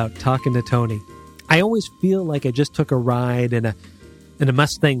something about talking to Tony. I always feel like I just took a ride in a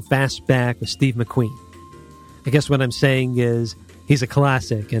Mustang Fastback with Steve McQueen. I guess what I'm saying is He's a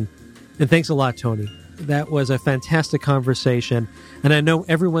classic. And thanks a lot, Tony. That was a fantastic conversation, and I know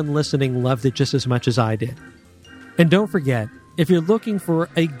everyone listening loved it just as much as I did. And don't forget, if you're looking for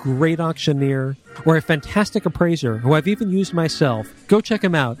a great auctioneer or a fantastic appraiser who I've even used myself, go check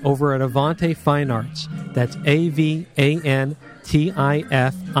him out over at Avante Fine Arts. That's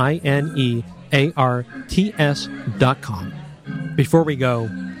AVANTIFINEARTS.com. Before we go,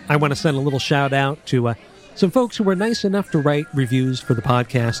 I want to send a little shout out to some folks who were nice enough to write reviews for the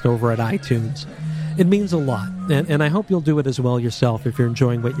podcast over at iTunes. It means a lot, and I hope you'll do it as well yourself if you're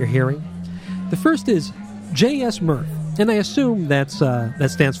enjoying what you're hearing. The first is J.S. Murph, and I assume that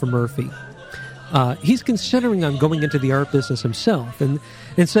stands for Murphy. He's considering on going into the art business himself, and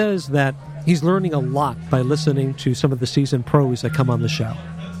says that he's learning a lot by listening to some of the seasoned pros that come on the show.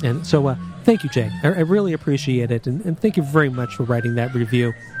 And so thank you, Jay. I really appreciate it, and thank you very much for writing that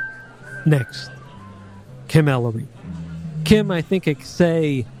review. Next, Kim Ellery. Kim, I think I could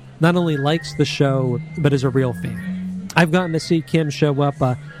say, not only likes the show, but is a real fan. I've gotten to see Kim show up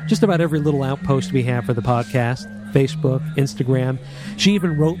just about every little outpost we have for the podcast, Facebook, Instagram. She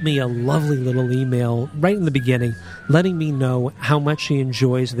even wrote me a lovely little email right in the beginning, letting me know how much she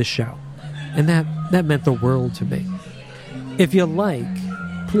enjoys the show. And that meant the world to me. If you like,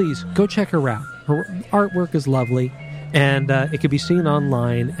 please go check her out. Her artwork is lovely, and it can be seen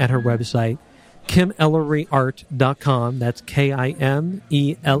online at her website, KimElleryArt.com. That's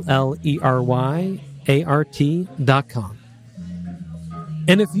KIMELLERYART.com.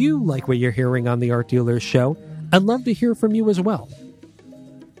 And if you like what you're hearing on the Art Dealers Show, I'd love to hear from you as well.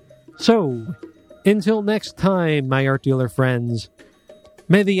 So, until next time, my art dealer friends,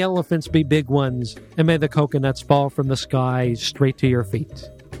 may the elephants be big ones, and may the coconuts fall from the sky straight to your feet.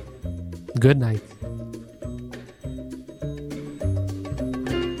 Good night.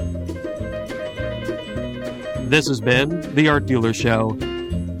 This has been The Art Dealer Show.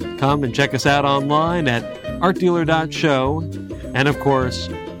 Come and check us out online at artdealer.show. And of course,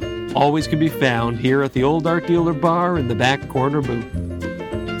 always can be found here at the Old Art Dealer Bar in the back corner booth.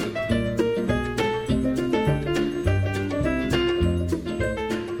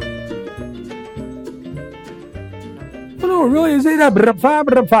 No, really,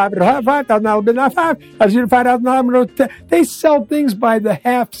 they sell things by the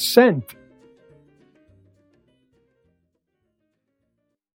half cent.